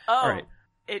things. Oh, Alright.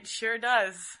 it sure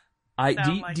does. Do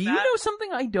Sound like you that. know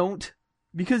something I don't?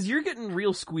 Because you're getting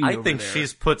real squeed I over think there.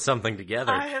 she's put something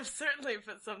together. I have certainly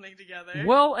put something together.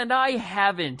 Well, and I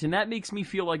haven't, and that makes me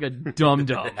feel like a dum-dum.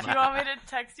 Do you want me to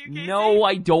text you, Casey? No,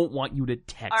 I don't want you to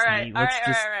text Alright, me. Let's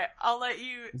just... alright. I'll let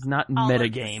you... It's not I'll let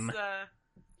metagame. this,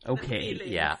 Okay.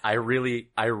 feeling. Yeah, I really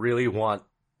want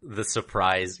the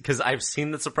surprise, because I've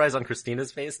seen the surprise on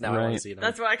Christina's face, now I want Right. to see it on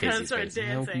That's why I kind of Casey's started face.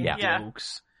 dancing. No Yeah.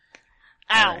 jokes.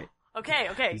 Ow. Alright. Okay,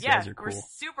 These yeah, guys are we're cool.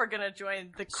 super gonna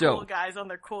join the So- cool guys on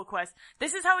their cool quest.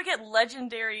 This is how we get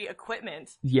legendary equipment.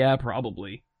 Yeah,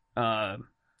 probably.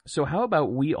 So how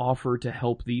about we offer to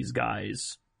help these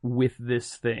guys with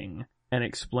this thing and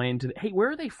explain to hey, where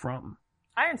are they from?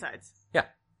 Ironsides.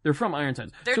 They're from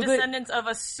Ironsides. They're So they- descendants of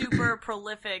a super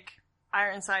prolific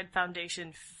Ironside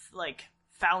Foundation,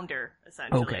 founder,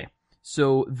 essentially. Okay.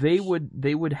 So they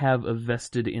would have a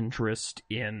vested interest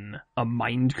in a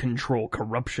mind control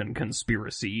corruption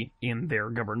conspiracy in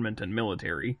their government and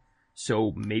military.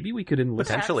 So maybe we could enlist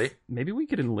Potentially. maybe we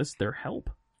could enlist their help.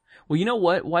 Well, you know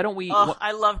what? Why don't we Oh,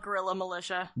 I love Guerrilla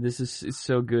Militia. This is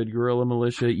so good, Guerrilla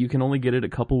Militia. You can only get it a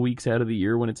couple weeks out of the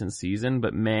year when it's in season,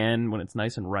 but man, when it's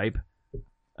nice and ripe.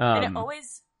 And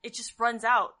it just runs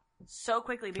out so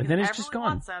quickly because then it's everyone just gone.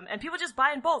 wants them. And people just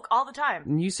buy in bulk all the time.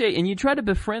 And you try to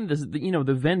befriend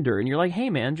the vendor, and you're like, hey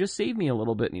man, just save me a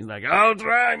little bit. And he's like, I'll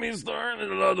try, mister, there's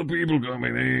a lot of people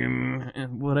coming in.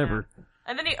 And whatever.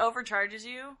 And then he overcharges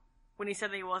you when he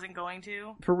said that he wasn't going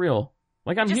to. For real.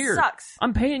 Like, I'm Just here. sucks.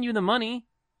 I'm paying you the money.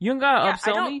 You don't gotta Yeah, I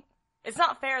upsell don't- me. It's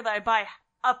not fair that I buy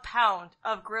a pound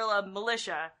of Guerrilla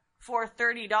Militia for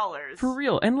 $30. For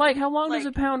real. And like, how long does a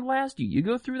Like- pound last you? You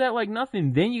go through that like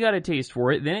nothing, then you got a taste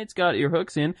for it, then it's got your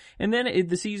hooks in, and then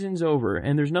the season's over,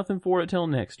 and there's nothing for it till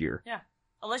next year. Yeah.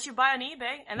 Unless you buy on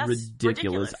eBay, and that's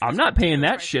Ridiculous. I'm It's not paying ridiculous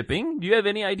that prices. shipping. Do you have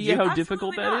any idea how Absolutely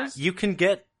difficult that not. is? You can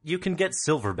get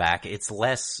silverback. It's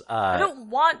less. I don't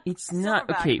want It's not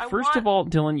silverback. okay. I First want of all,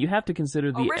 Dylan, you have to consider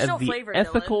original the flavor,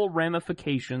 ethical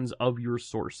ramifications of your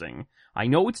sourcing. I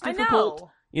know it's I difficult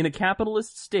know. in a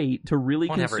capitalist state to really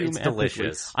Whatever, consume it's ethically.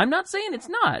 delicious. I'm not saying it's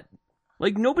not.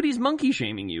 Like, nobody's monkey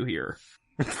shaming you here.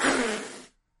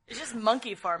 It's just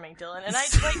monkey farming, Dylan. And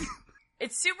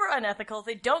it's super unethical.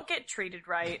 They don't get treated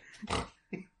right.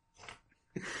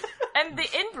 And the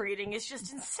inbreeding is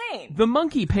just insane. The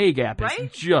monkey pay gap is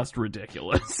Right? just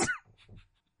ridiculous.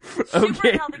 Super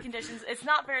Okay. unhealthy conditions. It's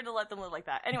not fair to let them live like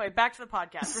that. Anyway, back to the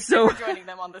podcast. We're So- super joining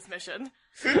them on this mission.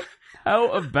 How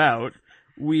about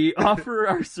we offer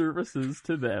our services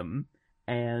to them,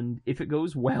 and if it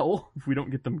goes well, if we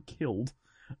don't get them killed,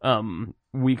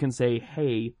 we can say,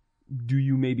 hey, do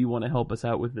you maybe want to help us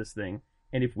out with this thing?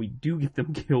 And if we do get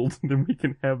them killed, then we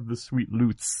can have the sweet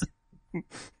loots.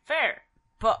 Fair.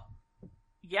 But,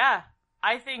 yeah,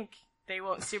 I think they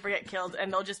won't super get killed,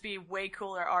 and they'll just be way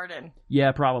cooler Arden.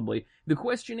 Yeah, probably. The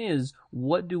question is,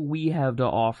 what do we have to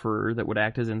offer that would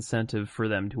act as incentive for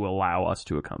them to allow us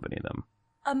to accompany them?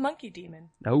 A monkey demon.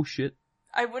 Oh shit,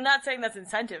 I'm not saying that's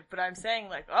incentive, but I'm saying,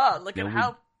 like, oh, look Yeah, at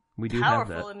how we do have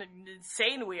powerful that. and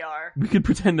insane we are. We could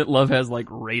pretend that Love has, like,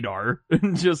 radar,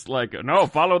 and just like, no,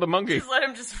 follow the monkey. Just let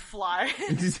him just fly.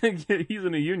 He's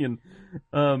in a union.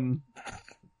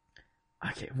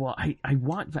 Okay, well, I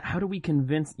want... How do we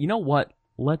convince... You know what?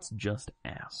 Let's just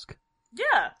ask.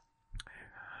 Yeah.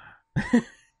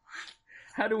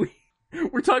 How do we...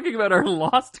 We're talking about our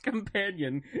lost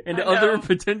companion and I other know.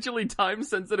 potentially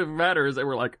time-sensitive matters, and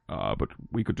we're like, but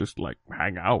we could just, like,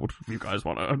 hang out if you guys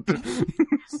wanna...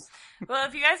 Well,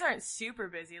 if you guys aren't super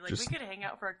busy, like, Just- we could hang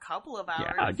out for a couple of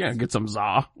hours. yeah, get some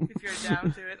za. If you're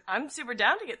down to it. I'm super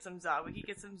down to get some za. We could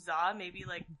get some za, maybe,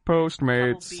 like, a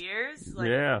Postmates. couple beers. Like,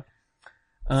 Yeah.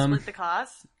 split the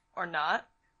cost. Or not.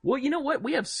 Well, you know what?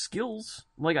 We have skills.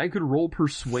 Like, I could roll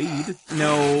persuade.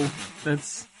 No,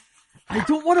 that's... I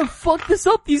don't want to fuck this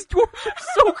up. These dwarves are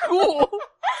so cool.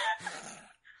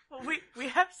 Well, we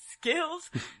have skills.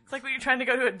 It's like when you're trying to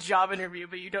go to a job interview,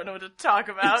 but you don't know what to talk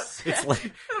about. It's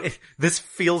like this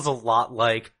feels a lot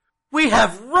like we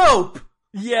have rope.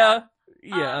 Yeah.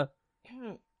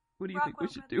 What do you think we Rockwell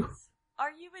should do? Brothers,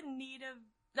 are you in need of...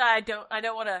 I don't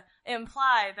want to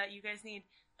imply that you guys need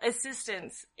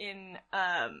assistance in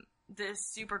this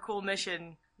super cool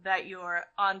mission that you're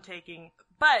on taking,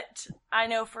 but I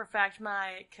know for a fact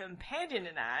my companion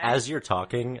and I... As you're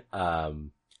talking,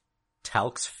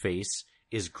 Talc's face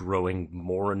is growing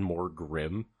more and more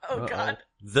grim. Oh god.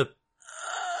 The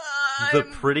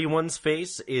I'm- pretty one's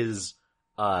face is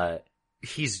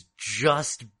he's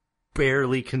just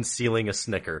barely concealing a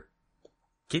snicker.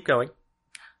 Keep going.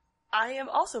 I am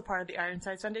also part of the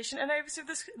Ironsides Foundation, and I have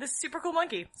this super cool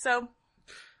monkey. So,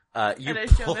 You and I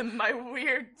show pull- them my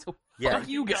weird... yeah, Fuck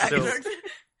you guys. So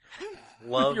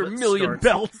Love Your million starts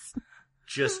belts.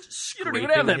 just You don't even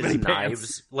scraping have that his many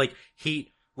knives. pants.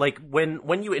 Like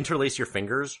when you interlace your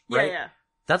fingers, Yeah, right? yeah.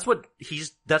 That's what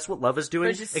Love is doing,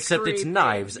 They're just except it's scraping.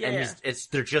 knives, Yeah, and yeah.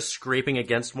 they're just scraping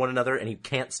against one another, and he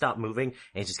can't stop moving, and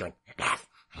he's just going,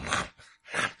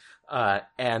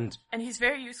 and And he's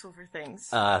very useful for things.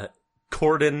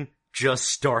 Corden just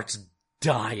starts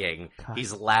dying. God.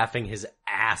 He's laughing his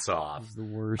ass off. This is the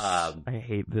worst. Um, I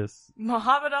hate this.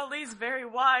 Muhammad Ali's very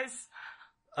wise.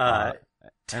 and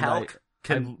Talc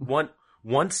can once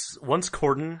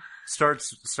Corden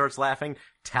starts laughing,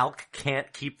 Talc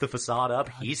can't keep the facade up.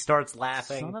 He starts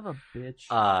laughing. Son of a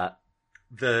bitch.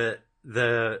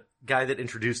 The guy that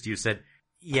introduced you said,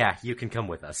 "Yeah, you can come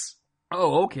with us."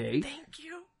 Oh, okay. Thank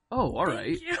you. Oh,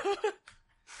 alright. Thank you.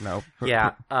 No.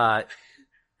 Yeah,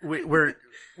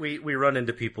 we run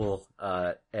into people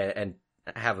and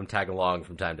have them tag along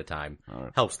from time to time.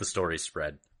 Alright. Helps the story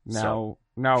spread. Now,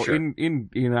 sure.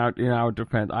 in our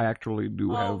defense, I actually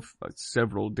do Oh. have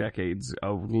several decades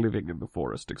of living in the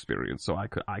forest experience, so I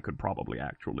could probably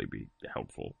actually be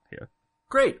helpful here.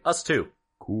 Great, us too.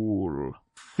 Cool.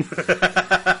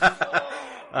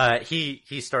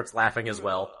 He starts laughing as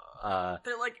well.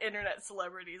 They're like internet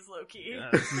celebrities, low-key.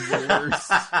 This is the worst.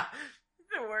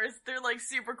 The worst. They're like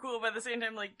super cool, but at the same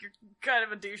time, like, you're kind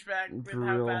of a douchbag with For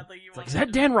how real. badly you It's want like, is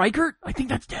that Dan Reichert? I think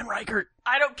that's Dan Reichert.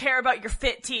 I don't care about your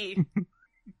fit tea.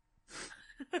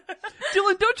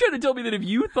 Dylan, don't try to tell me that if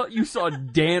you thought you saw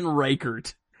Dan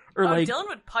Reichert, or like, Dylan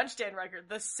would punch Dan Reichert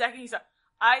the second he saw...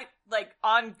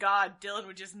 on God, Dylan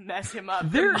would just mess him up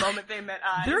There- the moment they met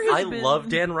eyes. there has I been- love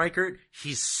Dan Reichert.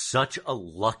 He's such a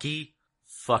lucky,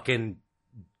 fucking,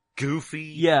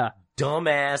 goofy, yeah,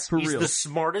 dumbass. For He's real. the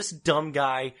smartest dumb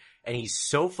guy, and he's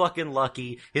so fucking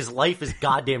lucky. His life is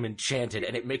goddamn enchanted,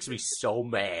 and it makes me so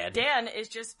mad. Dan is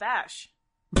just Vash.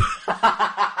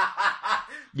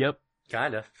 yep,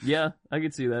 Kinda. yeah, I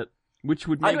could see that. Which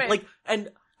would make Anyway. And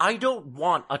I don't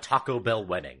want a Taco Bell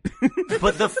wedding,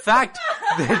 but the fact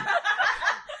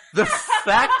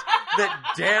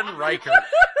that Dan Reichert,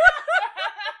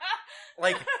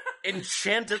 like,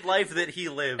 enchanted life that he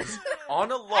lives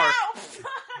on a lark,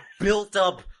 built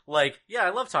up, like, yeah, I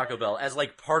love Taco Bell as,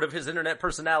 like, part of his internet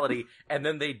personality, and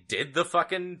then they did the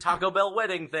fucking Taco Bell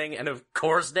wedding thing, and of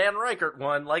course Dan Reichert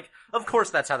won. Like, of course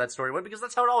that's how that story went, because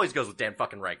that's how it always goes with Dan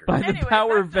fucking Reichert. by the Anyway,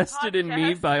 power back to the vested in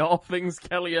me podcast. by all things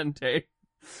Caliente.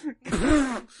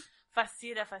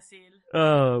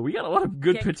 Facile. We got a lot of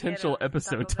good Can't potential get a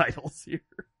episode Taco Bell. titles here.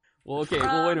 Well, okay,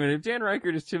 well, wait a minute. If Dan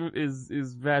Reichert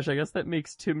is Vash, I guess that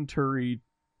makes Tim Turry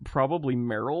probably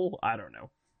Merrill? I don't know.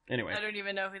 Anyway. I don't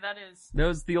even know who that is. That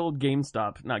was the old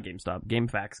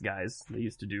GameFAQs guys. They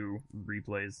used to do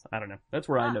replays. I don't know. That's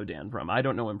where I Ah. know Dan from. I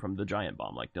don't know him from the Giant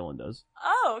Bomb like Dylan does.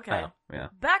 Oh, okay. Oh. Yeah.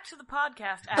 Back to the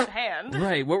podcast at hand.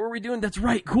 Right, what were we doing? That's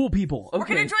right, cool people. We're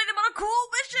gonna Okay. join them on a cool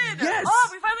mission! Yes! Oh,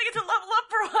 we finally get to level up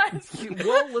for once!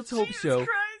 Well, let's hope Jesus so.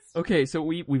 Christ. Okay, so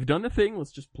we've done the thing.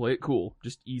 Let's just play it cool.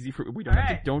 Just easy for we don't have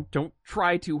Alright. to don't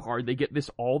try too hard. They get this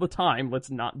all the time. Let's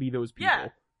not be those people. Yeah.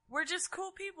 We're just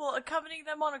cool people accompanying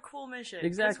them on a cool mission. 'Cause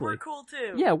Exactly. we're cool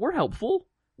too. Yeah, we're helpful.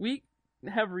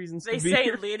 have reasons They to be say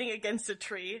here. leaning against a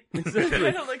tree. Exactly.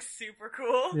 It looks super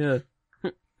cool. Yeah.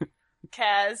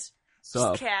 Kaz.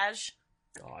 Sup? Just Kaz.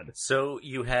 God. So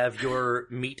you have your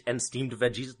meat and steamed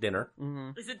veggies dinner.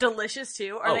 Mm-hmm. Is it delicious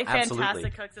too? Are Oh, they fantastic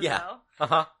absolutely. cooks as Yeah. well?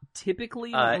 Uh-huh.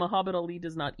 Typically, Uh, Muhammad Ali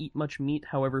does not eat much meat.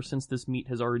 However, since this meat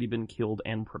has already been killed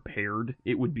and prepared,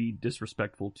 it would be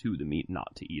disrespectful to the meat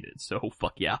not to eat it. So,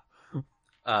 fuck yeah.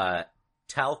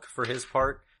 Talc, for his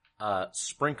part,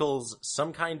 sprinkles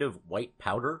some kind of white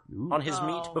powder Ooh. on his Oh.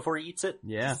 meat before he eats it.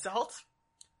 Yeah. Salt?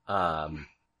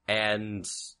 And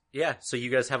yeah, so you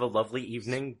guys have a lovely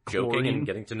evening joking Chlorine. and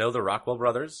getting to know the Rockwell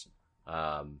brothers.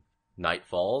 Night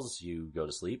falls, you go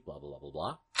to sleep, blah, blah, blah, blah,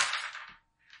 blah.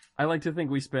 I like to think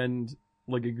we spend,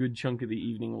 like, a good chunk of the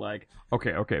evening, like,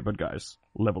 Okay, but guys,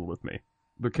 level with me.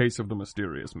 The case of the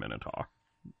mysterious Minotaur.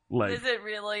 Like, Is it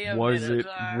really a was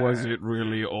Minotaur? it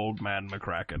really Old Man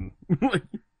McCracken?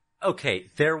 Okay,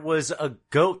 there was a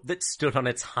goat that stood on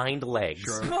its hind legs.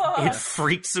 Sure. It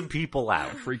freaked some people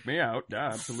out. Freaked me out. Yeah,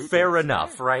 absolutely. Fair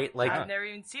enough, right? Like, I've never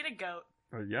even seen a goat.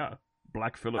 Yeah.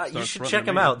 Black Phillip you starts should fronting check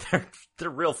them me. out. They're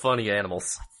real funny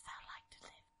animals.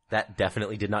 That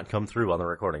definitely did not come through on the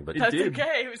recording, but It That's did.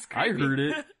 okay, it was I creepy. heard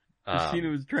it. Christina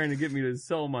um, was trying to get me to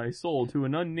sell my soul to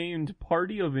an unnamed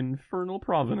party of infernal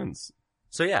provenance.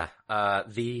 so yeah,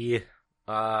 the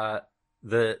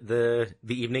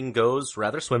evening goes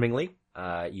rather swimmingly.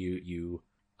 You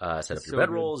set up So your good.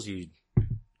 bedrolls. You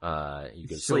go to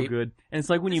It's so sleep. good. And it's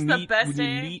like when you It's the meet best when you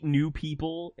day. meet new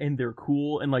people and they're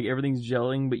cool and like everything's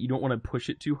gelling, but you don't want to push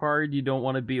it too hard. You don't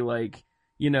want to be like,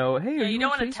 you know, hey, Yeah, are you you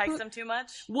don't on want to text Facebook? them too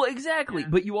much. Well, exactly. Yeah.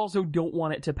 But you also don't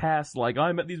want it to pass like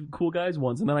I met these cool guys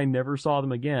once and then I never saw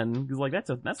them again because like that's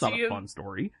not you- a fun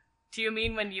story. Do you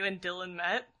mean when you and Dylan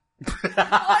met?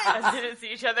 And didn't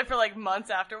see each other for like months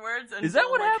afterwards? And Is that Dylan,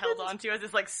 what like, happened? held on to you as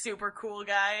this like super cool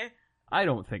guy? I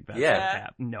don't think that's Yeah. what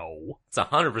happened. No. It's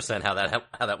 100% how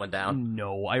that went down.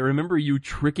 No. I remember you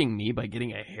tricking me by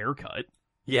getting a haircut.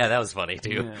 Yeah, that was funny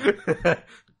too.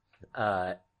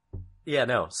 Yeah,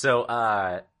 no.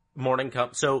 So morning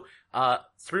comes. So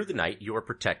through the night, you are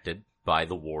protected by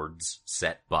the wards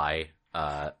set by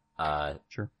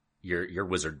Sure. your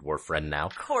wizard dwarf friend now.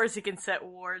 Of course he can set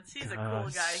wards. He's a cool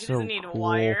God, guy. He so doesn't need a cool.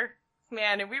 wire.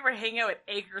 Man, and we were hanging out with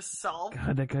Acres Salt.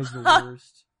 God, that guy's the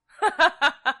worst.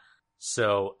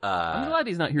 So I'm glad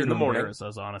he's not here in to the morning. embarrass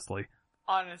us, honestly.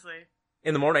 Honestly.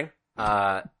 in the morning,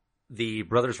 the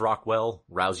brothers Rockwell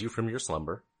rouse you from your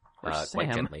slumber Or quite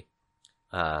Sam. gently.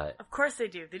 Of course they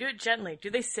do. They do it gently. Do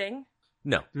they sing?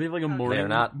 No, Do they have like a Okay. morning? they're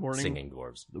not morning? singing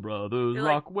dwarves. The brothers They're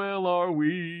like- Rockwell are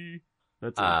we?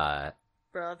 That's it.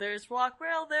 Brothers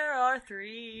Rockwell, there are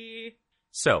 3.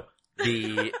 So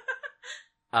the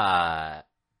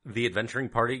the adventuring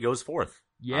party goes forth.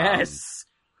 Yes.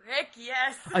 Heck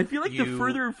yes. I feel like the you-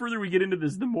 further and further we get into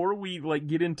this, the more we like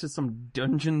get into some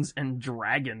Dungeons and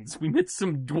Dragons. We met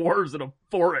some dwarves in a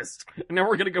forest, and now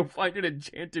we're gonna go find an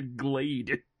enchanted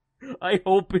glade. I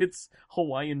hope it's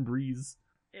Hawaiian breeze.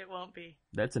 It won't be.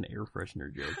 That's an air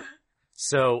freshener joke.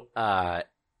 So Oh,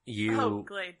 you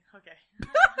Glade. Okay.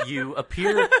 you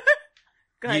appear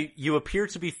Go ahead. you appear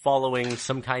to be following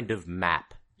some kind of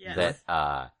map Yes.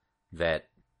 that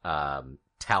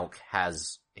Talc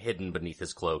has hidden beneath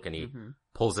his cloak, and he Mhm.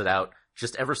 pulls it out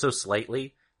just ever so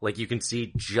slightly, like you can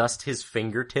see just his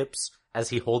fingertips as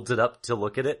he holds it up to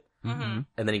look at it, Mhm.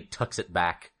 and then he tucks it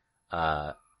back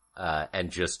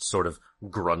and just sort of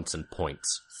grunts and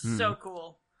points. So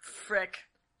cool. Frick.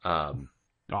 Um,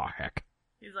 Oh, heck.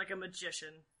 He's like a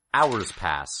magician. hours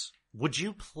pass. Would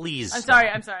you please? I'm stop?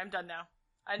 sorry. I'm done now.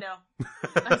 I know.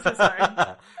 I'm so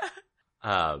sorry.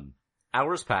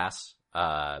 Hours pass.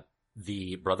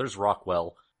 The brothers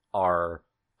Rockwell are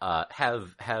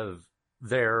have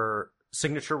their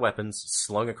signature weapons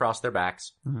slung across their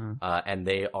backs, Mhm. and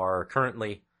they are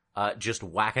currently just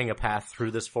whacking a path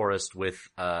through this forest with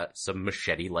some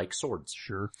machete-like swords.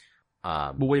 Sure.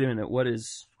 Um, But wait a minute, what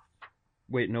is...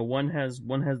 Wait, no, one has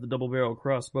the double barrel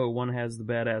crossbow, one has the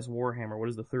badass warhammer. What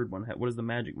does the third one have? What does the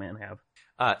magic man have?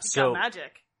 He's so got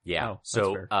magic. yeah, Oh, that's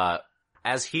so fair.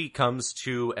 as he comes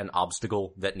to an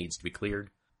obstacle that needs to be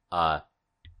cleared,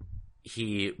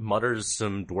 he mutters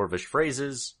some dwarvish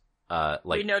phrases, We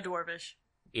like know Dwarvish.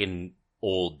 in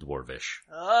old dwarvish.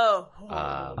 Oh.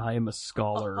 I am a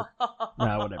scholar.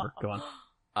 Nah, whatever. Go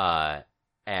on.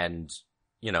 And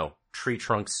you know, tree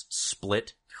trunks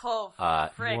split. Oh,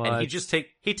 frick. What? And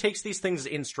he takes these things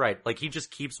in stride. Like he just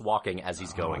keeps walking as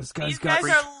he's going. This guy's These got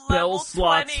guys are spell level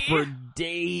slots 20. for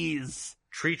days.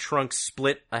 Tree trunks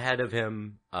split ahead of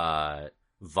him.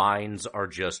 Vines are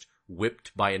just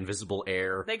whipped by invisible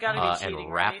air. They gotta be cheating,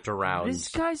 and wrapped right? around. This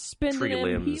guy's spending tree MP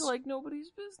limbs. like nobody's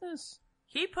business.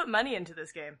 He put money into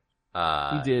this game.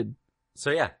 He did.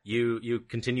 So yeah, you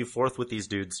continue forth with these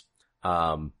dudes.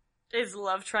 Is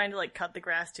Love trying to like cut the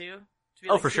grass too? To be,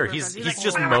 Oh, like, for sure. super He's friendly? Like,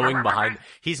 just mowing behind.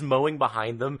 He's mowing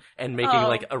behind them and making Oh.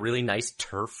 like a really nice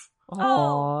turf. Oh,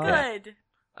 Aw. good.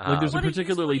 Like there's a What a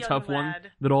particularly useful young tough one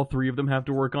lad. that all three of them have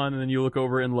to work on, and then you look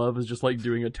over and Love is just like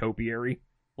doing a topiary,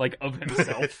 like of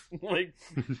himself. Like,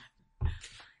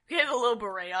 He has a little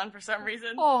beret on for some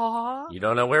reason. aww. You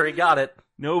don't know where he got it.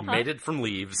 Nope. Made it from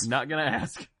leaves. Not gonna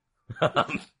ask.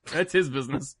 That's his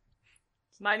business.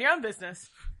 Mind your own business.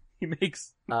 He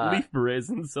makes leaf berets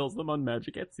and sells them on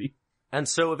Magic Etsy. And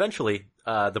so eventually,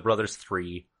 the brothers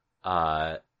three,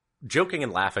 joking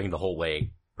and laughing the whole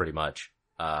way, pretty much,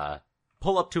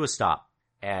 pull up to a stop.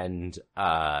 And,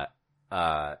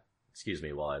 excuse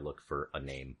me while I look for a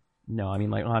name. No, I mean,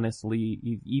 like,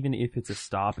 honestly, even if it's a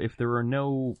stop, if there are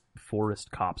no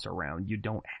forest cops around, you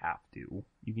don't have to.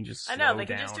 You can just slow I know, they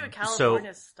down. can just do a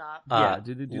California stop. Yeah,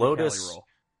 do the Lotus, Cali roll.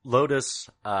 Lotus,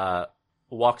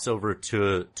 walks over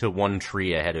to one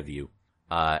tree ahead of you,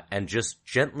 and just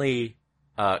gently,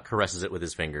 caresses it with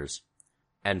his fingers,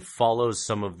 and follows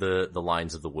some of the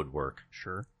lines of the woodwork.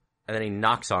 Sure. And then he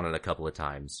knocks on it a couple of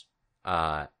times,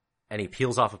 and he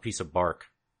peels off a piece of bark,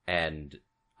 and,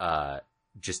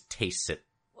 just tastes it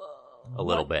Whoa. a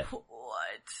little bit. What?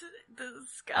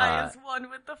 This guy is one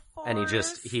with the forest. And he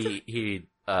just, he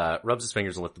rubs his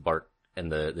fingers and let the bark and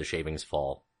the shavings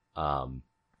fall. And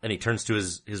he turns to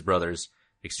his brothers,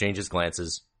 exchanges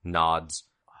glances, nods,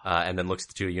 and then looks at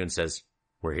the two of you and says,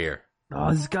 "We're here."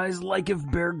 Oh, this guy's like if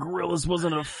Bear Grylls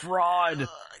wasn't a fraud.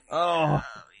 Oh.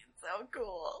 He's so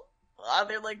cool.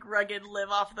 They're like rugged, live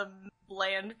off the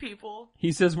land people.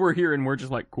 He says we're here and we're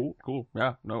just like, cool.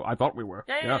 Yeah, no, I thought we were.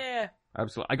 Yeah.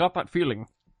 Absolutely. I got that feeling.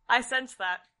 I sense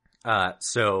that.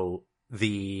 So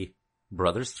the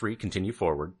brothers three continue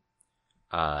forward,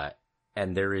 and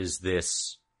there is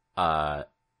this,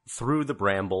 through the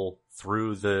bramble,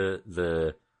 through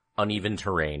the uneven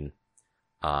terrain,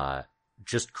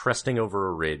 just cresting over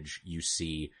a ridge, you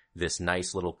see this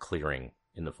nice little clearing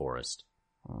in the forest.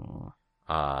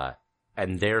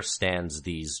 And there stands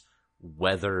these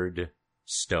weathered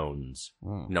stones,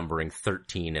 numbering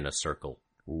 13 in a circle.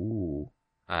 Ooh.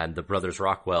 And the brothers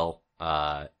Rockwell,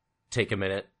 take a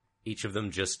minute, each of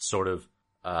them just sort of,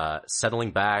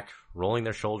 settling back, rolling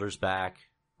their shoulders back,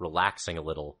 relaxing a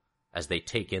little as they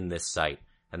take in this sight.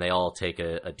 And they all take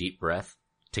a deep breath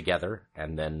together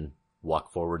and then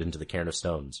walk forward into the cairn of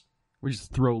stones. We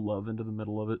just throw Love into the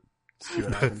middle of it. See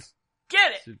what happens.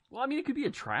 Get it! Well, I mean, it could be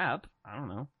a trap. I don't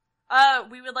know.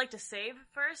 We would like to save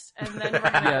first, and then we're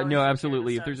gonna Yeah, go no, into the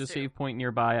absolutely. If Cairn of there's a Stones, too. save point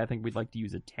nearby, I think we'd like to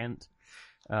use a tent.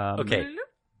 Okay.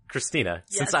 Christina,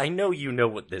 Yes. since I know you know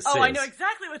what this is. Oh, I know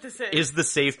exactly what this is. Is the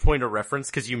save point a reference?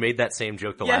 Because you made that same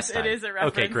joke the last Yes, time. it is a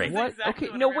reference. Okay, great. What? exactly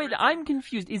Okay, what no, a wait, reference I'm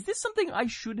confused. Is this something I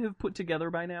should have put together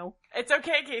by now? It's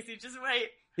okay, Casey, just wait.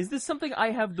 Is this something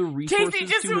I have the resources Casey,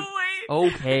 just to have... wait!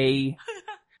 Okay.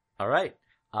 All right.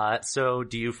 So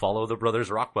do you follow the brothers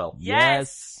Rockwell?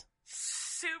 Yes.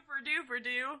 Super duper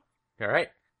do. All right.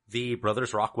 The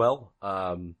brothers Rockwell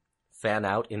fan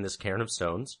out in this cairn of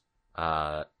stones,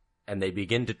 and they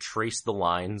begin to trace the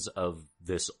lines of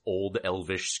this old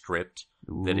Elvish script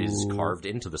that is Ooh, carved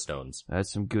into the stones.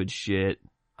 That's some good shit.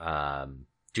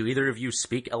 Do either of you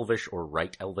speak Elvish or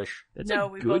write Elvish? That's No, a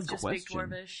we good both just question. speak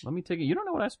Dwarvish. Let me take it. You don't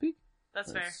know what I speak?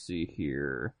 That's fair. Let's see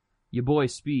here. Your boy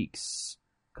speaks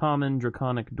Common,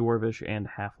 Draconic, Dwarvish, and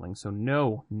Halfling. So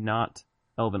no, not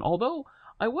Elven. Although,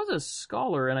 I was a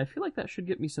scholar, and I feel like that should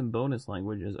get me some bonus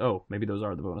languages. Oh, maybe those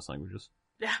are the bonus languages.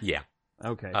 Yeah.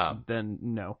 Okay, Um, then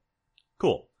no.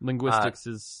 Cool. Linguistics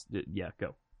is... Yeah,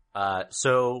 go.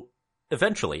 So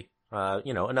eventually,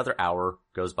 another hour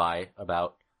goes by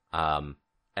about,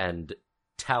 and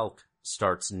Talc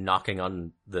starts knocking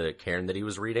on the cairn that he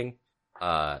was reading,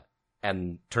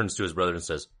 and turns to his brother and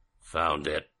says, "Found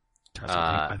it."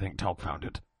 I think Talc found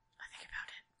it.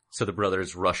 So the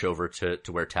brothers rush over to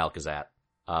where Talc is at,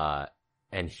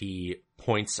 and he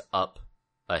points up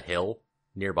a hill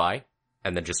nearby,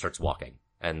 and then just starts walking,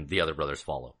 and the other brothers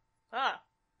follow. Ah.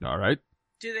 All right.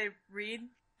 Do they read?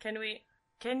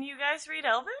 Can you guys read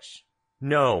Elvish?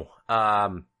 No,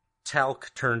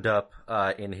 Talc turned up,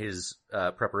 in his,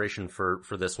 preparation for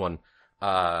this one,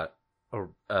 a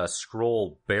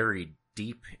scroll buried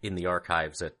deep in the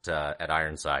archives at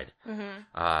Ironside.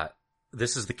 Mm-hmm.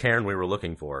 This is the cairn we were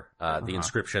looking for. The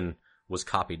inscription was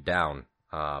copied down.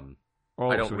 I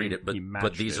don't so read he- it, but he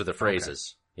matched these it. are the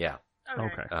phrases. Yeah. Okay.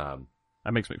 Okay.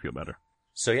 That makes me feel better.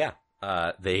 So yeah,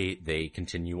 they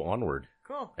continue onward.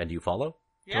 Cool. And you follow?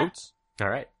 Yeah. Totes? All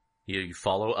right. You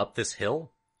follow up this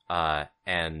hill,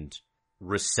 and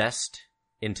recessed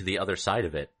into the other side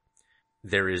of it,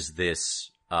 there is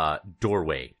this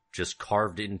doorway just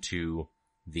carved into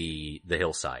the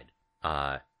hillside.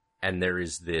 And there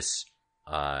is this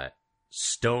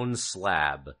stone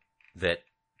slab that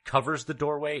covers the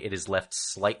doorway. It is left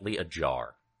slightly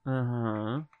ajar.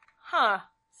 Uh-huh. Huh.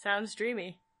 Sounds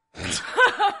dreamy.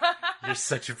 You're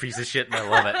such a piece of shit, and I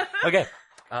love it. Okay.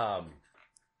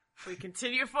 We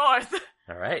continue forth.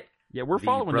 All right. Yeah, we're The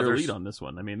following their brothers- lead on this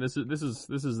one. I mean, this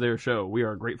is their show. We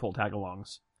are grateful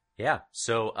tagalongs. Yeah.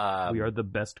 So, We are the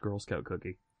best Girl Scout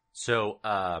cookie. So,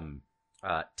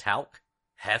 Talc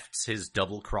hefts his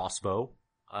double crossbow,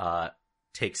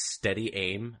 takes steady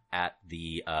aim at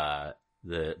the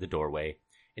doorway.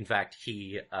 In fact,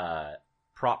 he,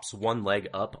 props one leg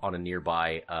up on a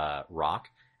nearby, rock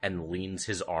and leans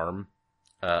his arm,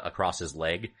 across his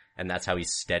leg, and that's how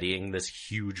he's steadying this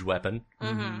huge weapon.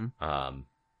 Mm-hmm.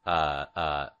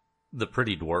 The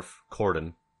pretty dwarf,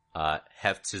 Corden,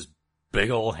 hefts his big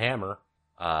ol' hammer,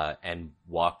 and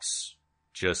walks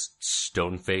just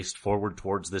stone-faced forward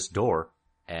towards this door,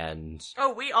 and...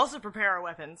 Oh, we also prepare our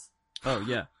weapons. Oh,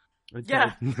 yeah.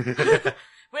 Yeah. Wait.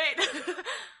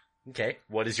 Okay,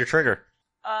 what is your trigger?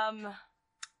 Um,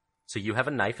 So you have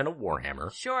a knife and a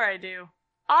warhammer. sure I do.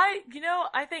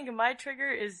 I think my trigger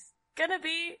is gonna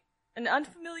be an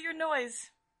unfamiliar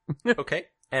noise. Okay.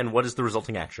 And what is the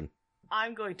resulting action?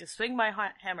 I'm going to swing my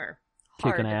hammer.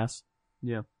 Kicking hard. ass.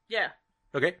 Yeah. Yeah.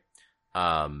 Okay.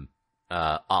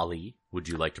 Ali, would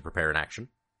you like to prepare an action?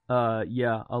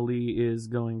 Yeah, Ali is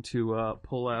going to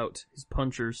pull out his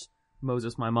punchers,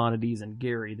 Moses Maimonides and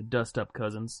Gary, the dust-up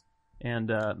cousins,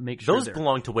 and make sure Those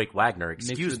belong to Wake Wagner,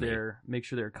 excuse me. Make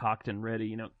sure they're cocked and ready,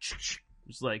 you know, just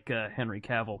like Henry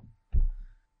Cavill.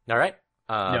 All right.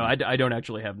 No, I don't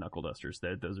actually have knuckle dusters.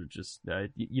 Those are just,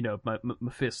 my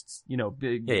fists,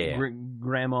 big Yeah.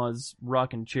 grandma's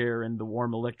rocking chair and the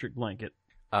warm electric blanket.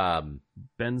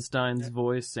 Ben Stein's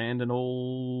voice and an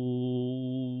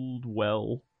old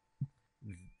well.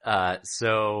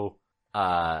 So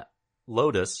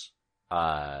Lotus,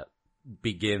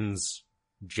 begins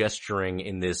gesturing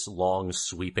in this long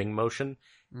sweeping motion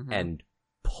and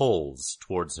pulls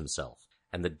towards himself.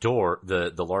 And the door,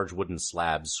 the large wooden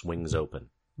slab swings open,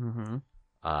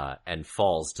 and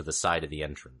falls to the side of the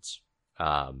entrance.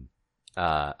 The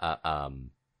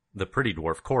pretty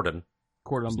dwarf, Corden,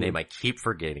 whose name I keep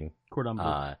forgetting,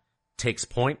 takes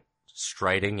point,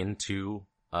 striding into,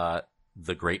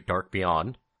 the great dark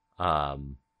beyond.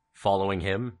 Following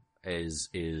him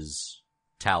is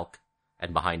Talc,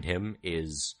 and behind him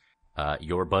is,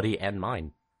 your buddy and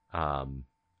mine.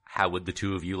 How would the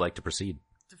two of you like to proceed?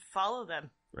 To follow them.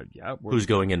 Right, yeah. Who's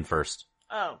going in first?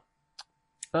 Oh.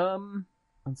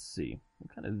 Let's see.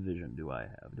 What kind of vision do I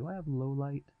have? Do I have low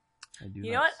light? I do.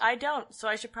 You know what? I don't, so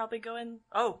I should probably go in.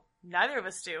 Oh, neither of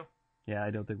us do. Yeah, I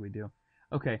don't think we do.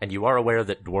 Okay. And you are aware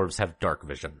that dwarves have dark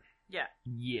vision. Yeah.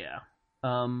 Yeah.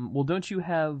 Well, don't you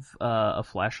have a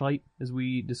flashlight, as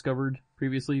we discovered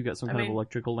previously? You've got some kind of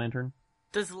electrical lantern?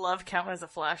 Does Love count as a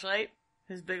flashlight?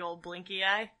 His big old blinky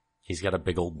eye? He's got a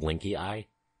big old blinky eye.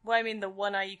 Well, I mean, the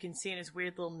one eye you can see in his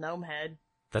weird little gnome head.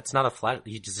 That's not a flash.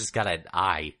 He just got an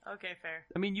eye. Okay, fair.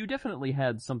 I mean, you definitely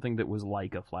had something that was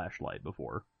like a flashlight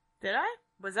before. Did I?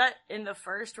 Was that in the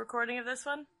first recording of this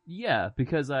one? Yeah,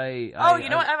 because Oh, you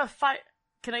know what? I have a fire.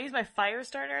 Can I use my fire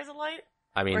starter as a light?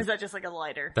 I mean, or is that just like a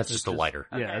lighter? that's just a lighter.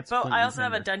 Okay, yeah, it's but plenty I also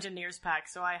have a tender. Dungeoneers pack,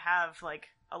 so I have, like,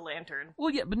 a lantern. Well,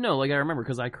 yeah, but no, like I remember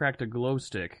because I cracked a glow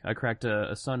stick, I cracked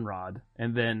a sun rod,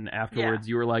 and then afterwards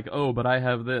you were like, "Oh, but I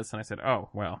have this," and I said, "Oh,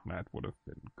 well, that would have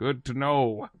been good to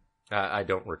know." I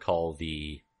don't recall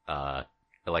the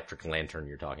electric lantern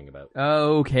you're talking about.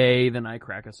 Okay, then I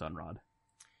crack a sun rod.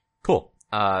 Cool.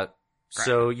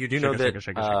 So you do know Shake that it,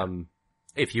 shake it, shake it.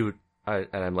 if you and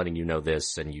I'm letting you know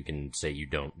this, and you can say you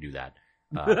don't do that.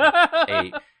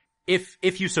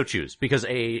 If you so choose, because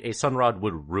a sun rod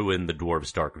would ruin the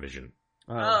dwarves' dark vision.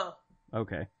 Oh.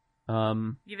 Okay.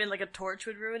 Even, like, a torch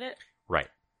would ruin it? Right.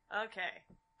 Okay.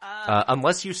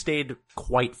 Unless you stayed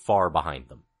quite far behind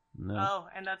them. No. Oh,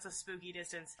 and that's a spooky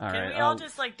distance. All Can right, we all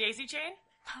just, like, daisy chain?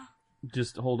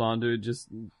 Just hold on to it. Just,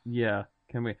 yeah.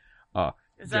 Can we?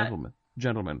 Is that...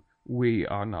 Gentlemen, we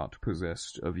are not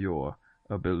possessed of your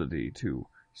ability to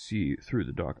see through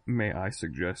the dark. May I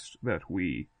suggest that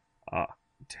we,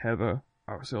 tether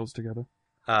ourselves together?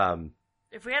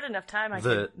 If we had enough time, I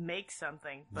could make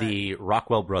something. But... The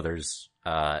Rockwell brothers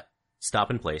stop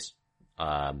in place.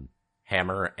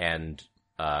 Hammer and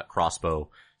crossbow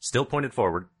still pointed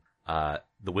forward.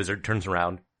 The wizard turns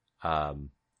around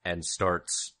and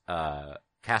starts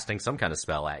casting some kind of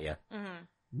spell at you.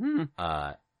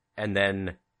 Mm-hmm. And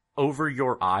then over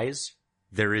your eyes,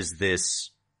 there is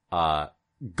this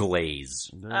glaze.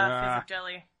 Fizzy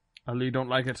jelly. Ali don't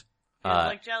like it. Feels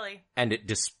like jelly. And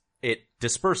it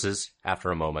disperses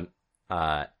after a moment,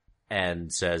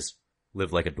 and says,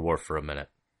 "Live like a dwarf for a minute."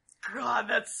 God,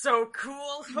 that's so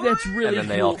cool. That's really And then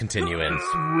they all continue in.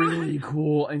 It's really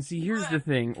cool. And see, here's the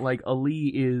thing. Like,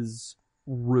 Ali is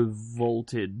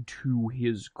revolted to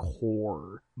his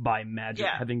core by magic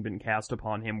having been cast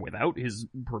upon him without his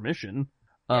permission.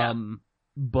 Yeah.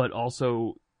 But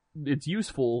also, it's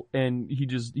useful, and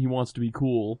he wants to be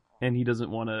cool, and he doesn't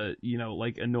want to,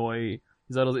 annoy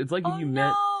his idols. It's like if you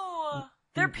met...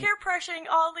 They're peer pressuring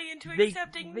Ollie into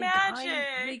accepting magic.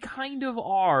 They kind of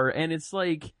are, and it's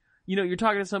like, you're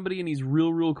talking to somebody and he's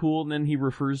real cool, and then he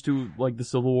refers to, like, the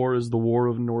Civil War as the War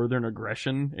of Northern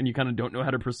Aggression, and you kind of don't know how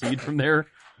to proceed from there.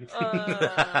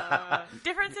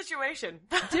 Different situation.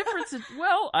 Not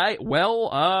I as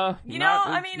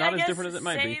guess different as it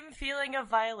might be. same feeling of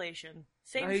violation.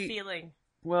 Same feeling.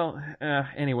 Well,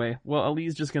 anyway. Well,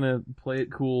 Ali's just gonna play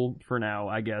it cool for now,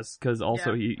 I guess, because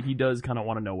also he does kind of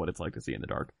want to know what it's like to see in the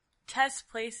dark. Tess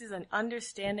places an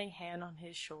understanding hand on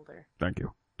his shoulder. Thank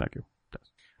you, Tess.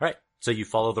 All right, so you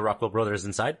follow the Rockwell brothers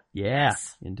inside? Yeah,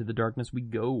 Yes. into the darkness we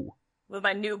go. With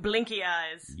my new blinky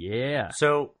eyes. Yeah.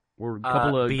 So, We're a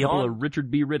couple of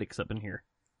Richard B. Riddicks up in here.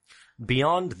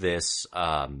 beyond this,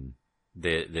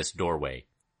 this doorway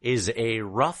is a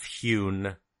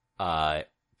rough-hewn,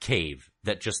 cave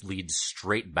that just leads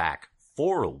straight back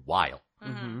for a while.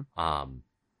 Mm-hmm.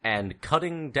 And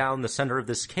cutting down the center of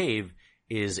this cave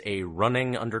is a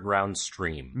running underground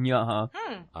stream, Yeah.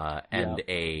 and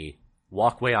a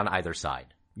walkway on either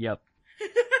side. Yep.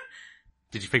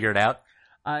 Did you figure it out?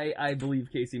 I believe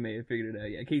Casey may have figured it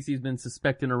out. Yeah, Casey's been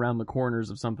suspecting around the corners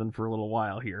of something for a little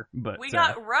while here, but We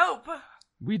got rope.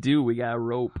 we got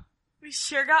rope. We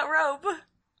sure got rope. We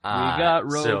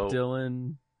got rope, so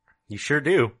Dylan. You sure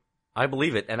do. I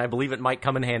believe it, and I believe it might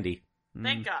come in handy.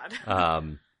 Thank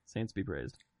God. Saints be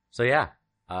praised. So yeah,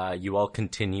 you all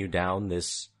continue down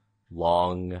this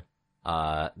long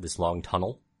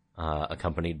tunnel,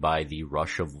 accompanied by the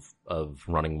rush of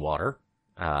running water.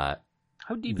 How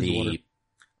deep is the water?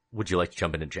 Would you like to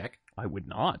jump in and check? I would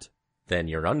not. Then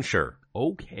you're unsure.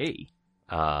 Okay.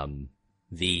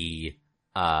 The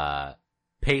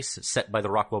pace set by the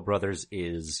Rockwell brothers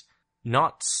is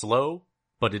not slow,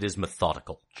 but it is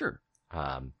methodical. Sure.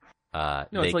 No,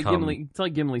 it's like Gimli. It's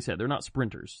like Gimli said. They're not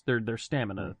sprinters. They're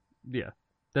stamina. Yeah,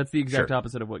 that's the exact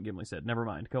opposite of what Gimli said. Never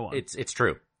mind. Go on. It's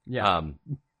true. Yeah.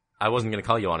 I wasn't going to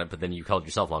call you on it, but then you called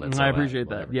yourself on it. So, I appreciate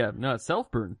that. whatever. Yeah. No, self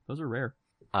burn. Those are rare.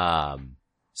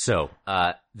 So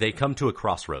they come to a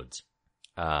crossroads.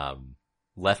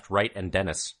 Left, right, and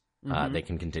Dennis. They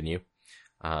can continue.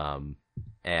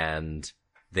 And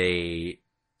they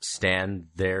stand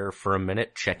there for a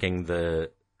minute, checking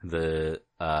the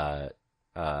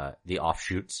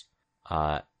offshoots.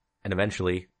 And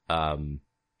eventually,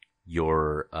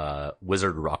 your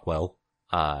wizard Rockwell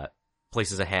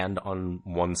places a hand on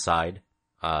one side,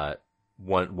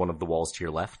 one of the walls to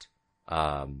your left,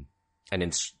 and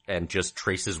just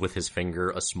traces with his finger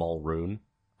a small rune,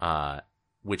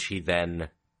 which he then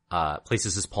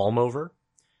places his palm over,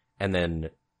 and then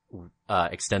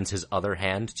extends his other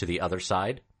hand to the other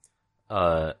side,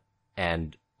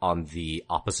 and on the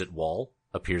opposite wall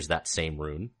appears that same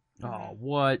rune. Oh,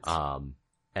 what?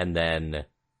 And then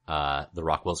the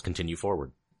Rockwells continue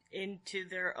forward. Into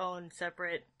their own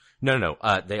separate... No.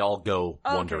 They all go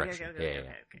one Okay. direction.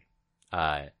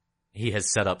 Yeah. He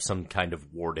has set up some kind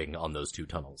of warding on those two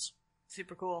tunnels.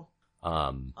 Super cool.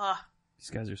 These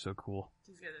guys are so cool.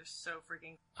 These guys are so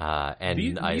freaking...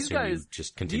 And I these assume guys, you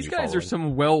just continue These guys following. are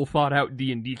some well thought out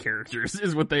D&D characters,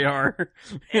 is what they are.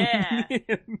 Yeah.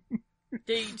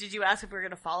 Did you ask if we were going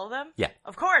to follow them? Yeah.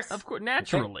 Of course. Of course,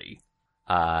 naturally.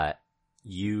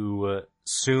 You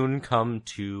soon come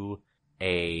to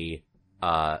a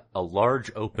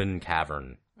large open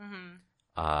cavern,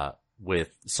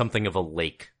 with something of a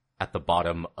lake at the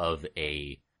bottom of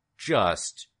a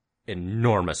just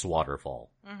enormous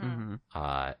waterfall,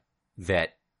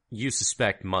 that you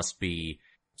suspect must be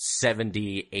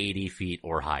 70, 80 feet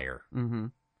or higher.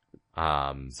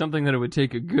 Something that it would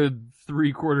take a good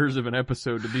 3/4 of an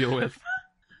episode to deal with.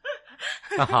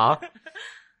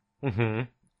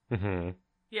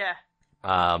 Yeah.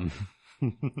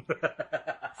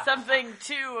 Something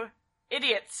to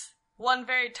idiots. One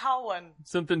very tall one.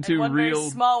 Something And to one very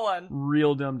small one.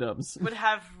 real dum-dums. Would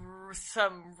have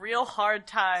some real hard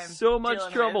time. So much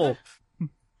dealing trouble. with.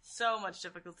 So much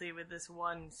difficulty with this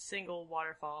one single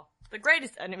waterfall. The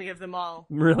greatest enemy of them all.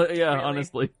 Really? Yeah, Really.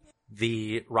 honestly.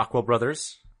 The Rockwell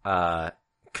brothers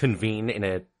convene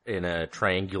in a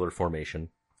triangular formation,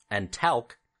 and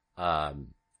Talc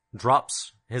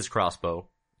drops his crossbow,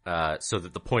 so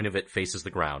that the point of it faces the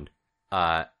ground.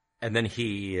 And then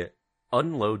he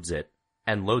unloads it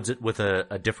and loads it with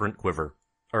a different quiver,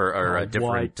 or a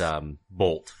different,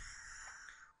 bolt.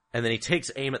 And then he takes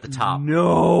aim at the top.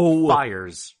 No!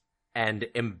 Fires, and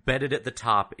embedded at the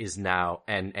top is now,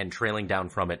 and trailing down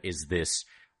from it is this,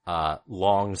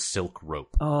 long silk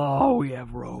rope. Oh, we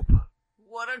have rope.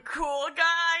 What a cool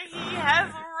guy! He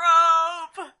has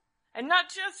rope! And not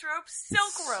just rope,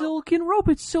 silk rope! Silken rope.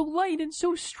 It's so light and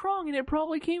so strong, and it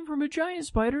probably came from a giant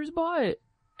spider's butt.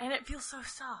 And it feels so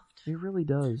soft. It really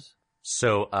does.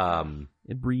 So,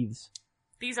 It breathes.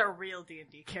 These are real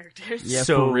D&D characters. Yeah,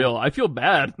 So- for real. I feel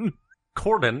bad.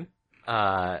 Corden,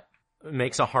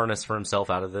 makes a harness for himself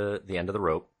out of the end of the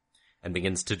rope, and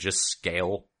begins to just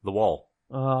scale the wall.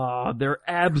 They're Cool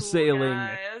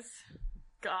abseiling. guys.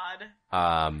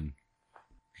 God.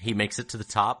 He makes it to the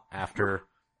top after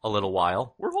a little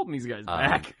while, We're holding these guys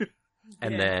back.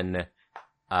 and Yeah. then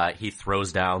he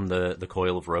throws down the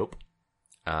coil of rope.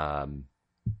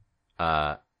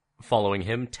 Following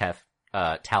him,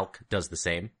 Talc does the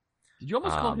same. Did you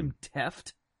almost call him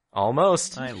Teft?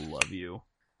 Almost. I love you.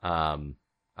 And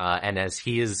as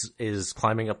he is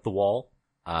climbing up the wall,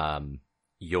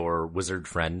 your wizard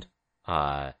friend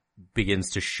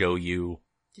begins to show you.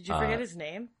 Did you forget his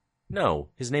name? No,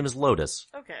 his name is Lotus.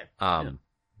 Okay.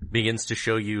 Begins to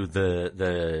show you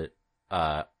the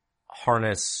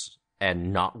harness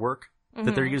and knotwork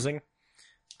that they're using.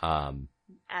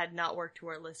 Add not work to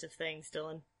our list of things,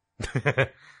 Dylan.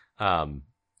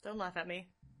 Don't laugh at me.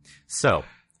 So,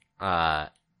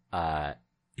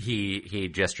 he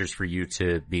gestures for you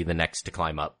to be the next to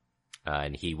climb up,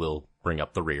 and he will bring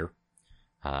up the rear.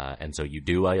 And so you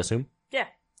do, I assume? Yeah.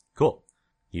 Cool.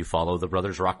 You follow the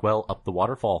Brothers Rockwell up the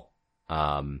waterfall.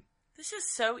 This is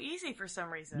so easy for some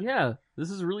reason. Yeah,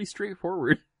 this is really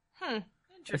straightforward. Interesting.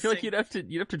 I feel like you'd have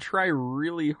to try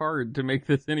really hard to make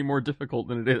this any more difficult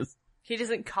than it is. He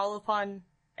doesn't call upon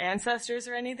ancestors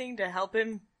or anything to help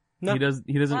him? No. He doesn't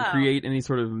Wow. create any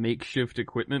sort of makeshift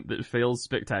equipment that fails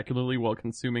spectacularly while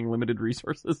consuming limited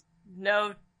resources.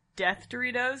 No death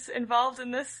Doritos involved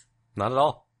in this? Not at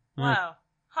all. Wow.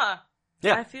 Huh.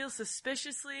 Yeah. I feel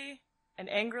suspiciously and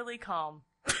angrily calm.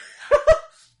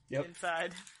 Yep.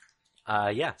 Inside.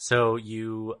 Yeah, so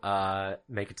you,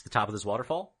 make it to the top of this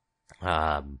waterfall.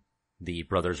 The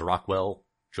Brothers Rockwell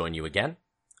join you again.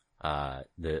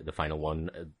 The final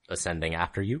one ascending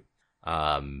after you.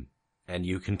 And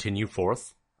you continue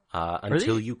forth,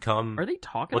 until you come... Are they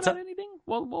talking What's about that? anything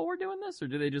while we're doing this, or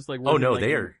do they just like? Oh work in, no, like,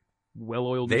 they a are...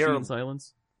 well-oiled they machine are-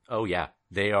 silence. Oh yeah,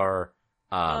 they are,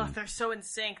 Oh, they're so in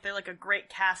sync. They're like a great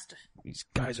cast. These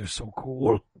guys are so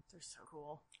cool. They're so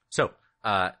cool. So,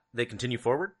 they continue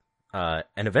forward, and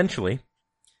eventually,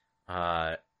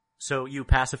 so you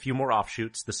pass a few more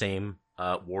offshoots, the same,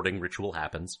 warding ritual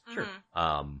happens. Sure.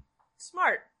 Mm-hmm.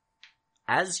 Smart.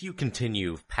 As you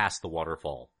continue past the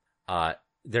waterfall,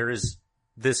 there is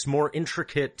this more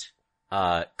intricate,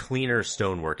 cleaner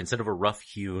stonework. Instead of a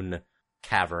rough-hewn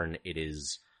cavern, it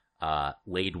is,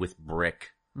 laid with brick,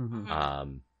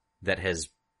 that has,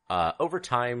 over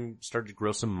time started to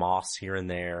grow some moss here and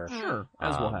there. Sure,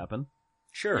 as will happen.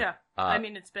 Sure. Yeah. I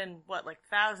mean, it's been, what, like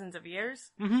thousands of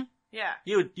years? Mhm. Yeah.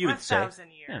 You would say.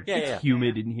 1,000 years. Yeah, It's yeah.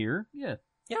 humid in here. Yeah.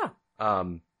 Yeah.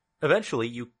 Eventually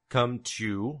you come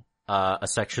to, a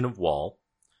section of wall,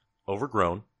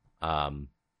 overgrown,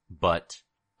 but,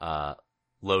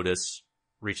 Lotus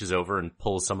reaches over and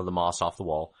pulls some of the moss off the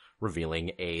wall,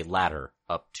 revealing a ladder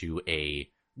up to a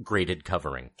grated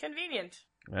covering. Convenient.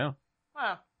 Yeah.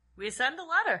 Wow. We ascend the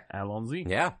ladder. Allons-y.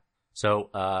 Yeah. So,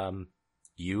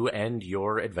 you and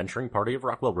your adventuring party of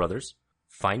Rockwell Brothers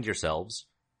find yourselves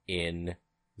in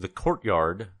the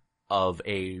courtyard of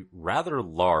a rather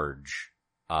large,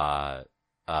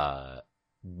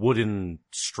 wooden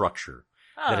structure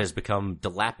Oh. that has become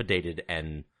dilapidated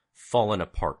and fallen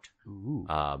apart. Ooh.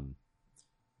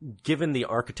 Given the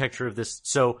architecture of this,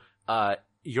 so,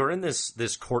 you're in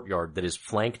this courtyard that is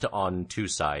flanked on two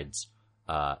sides,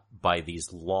 by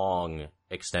these long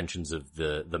extensions of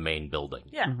the main building.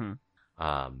 Yeah.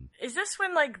 Mhm. Is this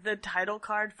when, like, the title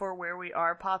card for where we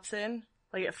are pops in?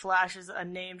 Like, it flashes, a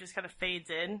name just kind of fades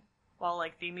in while,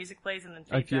 like, the music plays and then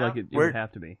fades I feel out? like it Where- would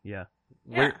have to be. Yeah.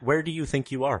 Yeah. Where do you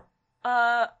think you are?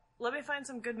 Let me find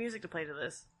some good music to play to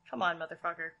this. Come on,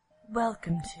 motherfucker.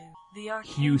 Welcome to the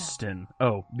Arcanum. Houston.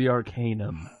 Oh, the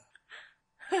Arcanum.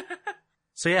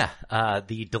 So yeah,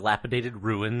 the dilapidated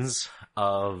ruins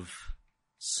of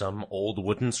some old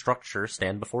wooden structure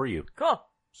stand before you. Cool.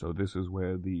 So this is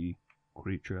where the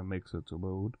creature makes its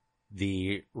abode.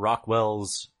 The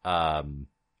Rockwells,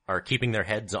 are keeping their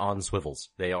heads on swivels.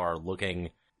 They are looking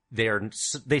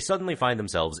they suddenly find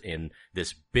themselves in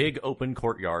this big open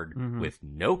courtyard with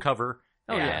no cover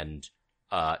and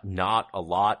not a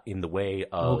lot in the way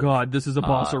of. Oh God, this is a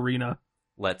boss arena.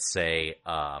 Let's say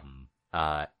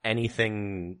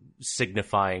anything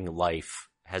signifying life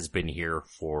has been here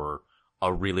for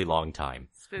a really long time.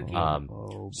 Spooky.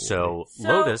 So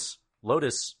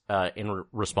Lotus, in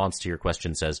response to your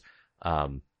question, says,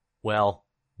 "Well,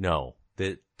 no,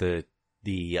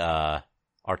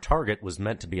 our target was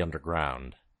meant to be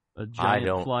underground. A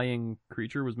giant flying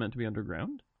creature was meant to be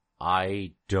underground?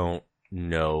 I don't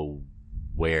know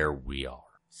where we are."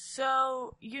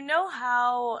 So, you know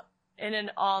how in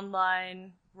an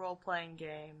online role-playing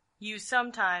game, you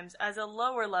sometimes, as a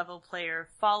lower-level player,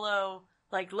 follow,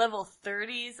 like, level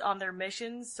 30s on their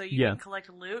missions so you can collect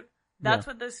loot? That's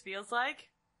what this feels like?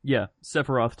 Yeah,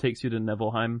 Sephiroth takes you to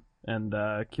Nibelheim and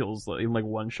kills, like,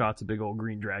 one-shots a big old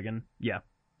green dragon. Yeah.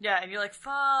 Yeah, and you're like,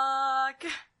 fuck.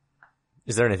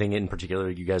 Is there anything in particular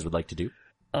you guys would like to do?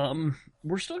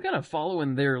 We're still kind of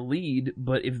following their lead,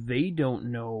 but if they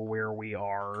don't know where we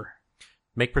are...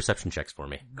 Make perception checks for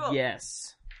me. Cool.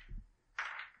 Yes.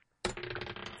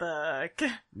 Fuck.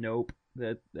 Nope.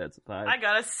 That's a 5. I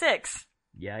got a 6.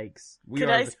 Yikes. Can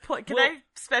I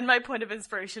spend my point of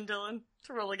inspiration, Dylan,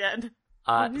 to roll again?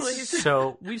 Please.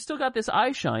 So we've still got this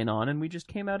eye shine on, and we just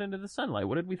came out into the sunlight.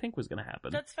 What did we think was going to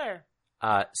happen? That's fair.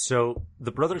 So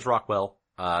the brothers Rockwell,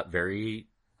 very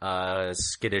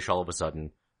skittish all of a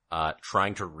sudden,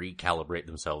 trying to recalibrate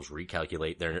themselves,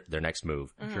 recalculate their next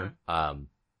move. Mm-hmm. Sure.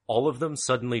 All of them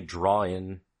suddenly draw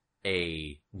in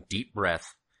a deep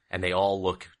breath, and they all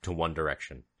look to one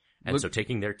direction. And so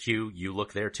taking their cue, you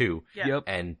look there too. Yeah. Yep.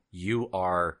 And you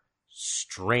are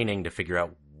straining to figure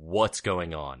out what's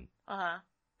going on. Uh-huh.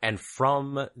 And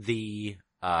from the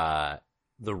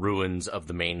ruins of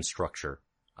the main structure,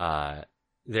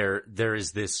 there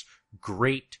is this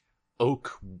great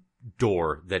oak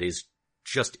door that is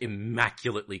just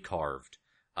immaculately carved,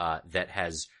 that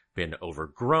has been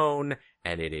overgrown,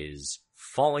 and it is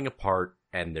falling apart,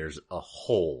 and there's a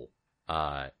hole,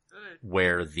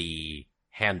 where the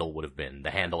handle would have been.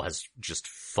 The handle has just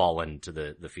fallen to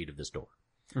the feet of this door.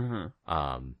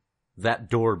 Mm-hmm. That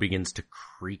door begins to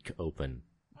creak open.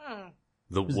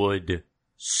 The wood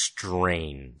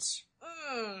strains.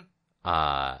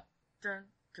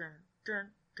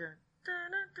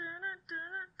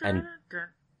 And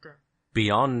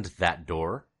beyond that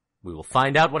door, we will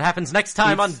find out what happens next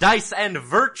time on Dice and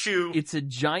Virtue. It's a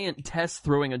giant Tess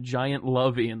throwing a giant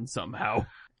love in somehow.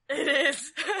 It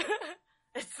is.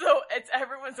 It's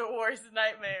everyone's worst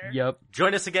nightmare. Yep.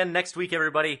 Join us again next week,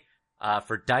 everybody,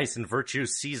 for Dice and Virtue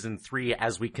Season 3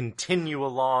 as we continue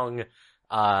along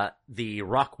the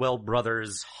Rockwell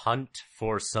brothers' hunt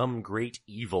for some great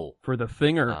evil. For the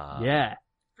Finger, yeah.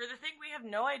 For the thing, we have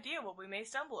no idea what we may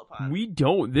stumble upon. We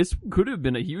don't. This could have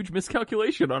been a huge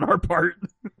miscalculation on our part.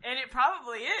 And it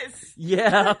probably is.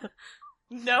 Yeah.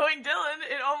 Knowing Dylan,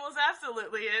 it almost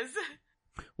absolutely is.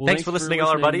 Well, thanks for listening, all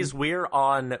our buddies. We're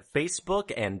on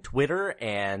Facebook and Twitter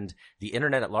and the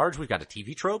internet at large. We've got a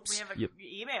TV Tropes. We have an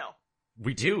email.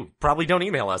 We do. Probably don't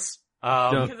email us.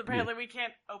 Because apparently we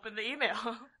can't open the email.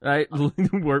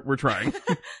 We're trying.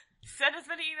 Send as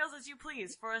many emails as you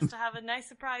please for us to have a nice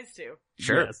surprise to.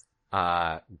 Sure. Yes.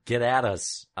 Get at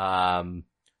us.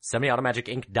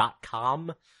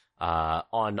 Semiautomagicinc.com,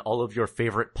 on all of your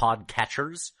favorite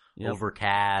podcatchers. Yep.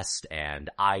 Overcast and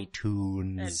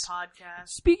iTunes. And podcasts.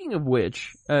 Speaking of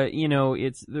which,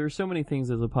 there's so many things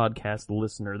as a podcast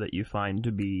listener that you find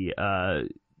to be,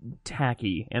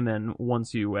 tacky, and then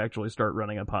once you actually start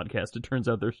running a podcast, it turns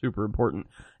out they're super important.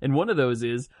 And one of those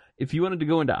is, if you wanted to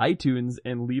go into iTunes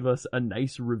and leave us a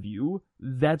nice review,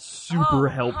 that's super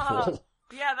helpful.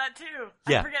 Yeah, that too.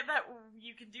 Yeah. I forget that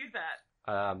you can do that.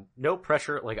 No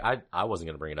pressure. Like, I wasn't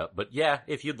gonna bring it up, but yeah,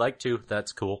 if you'd like to,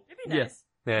 that's cool. It'd be nice.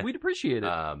 Yeah. We'd appreciate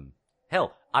it.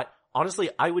 Hell, I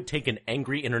would take an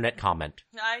angry internet comment.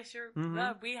 We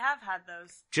have had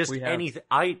those. Just anything.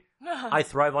 I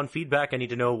thrive on feedback. I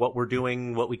need to know what we're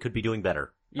doing, what we could be doing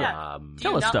better. Yeah. Do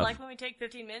tell you us not stuff. like when we take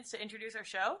 15 minutes to introduce our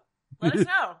show? Let us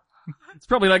know. It's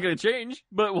probably not going to change,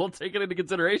 but we'll take it into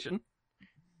consideration.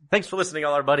 Thanks for listening,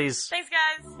 all our buddies. Thanks,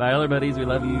 guys. Bye, all our buddies. We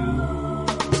love you.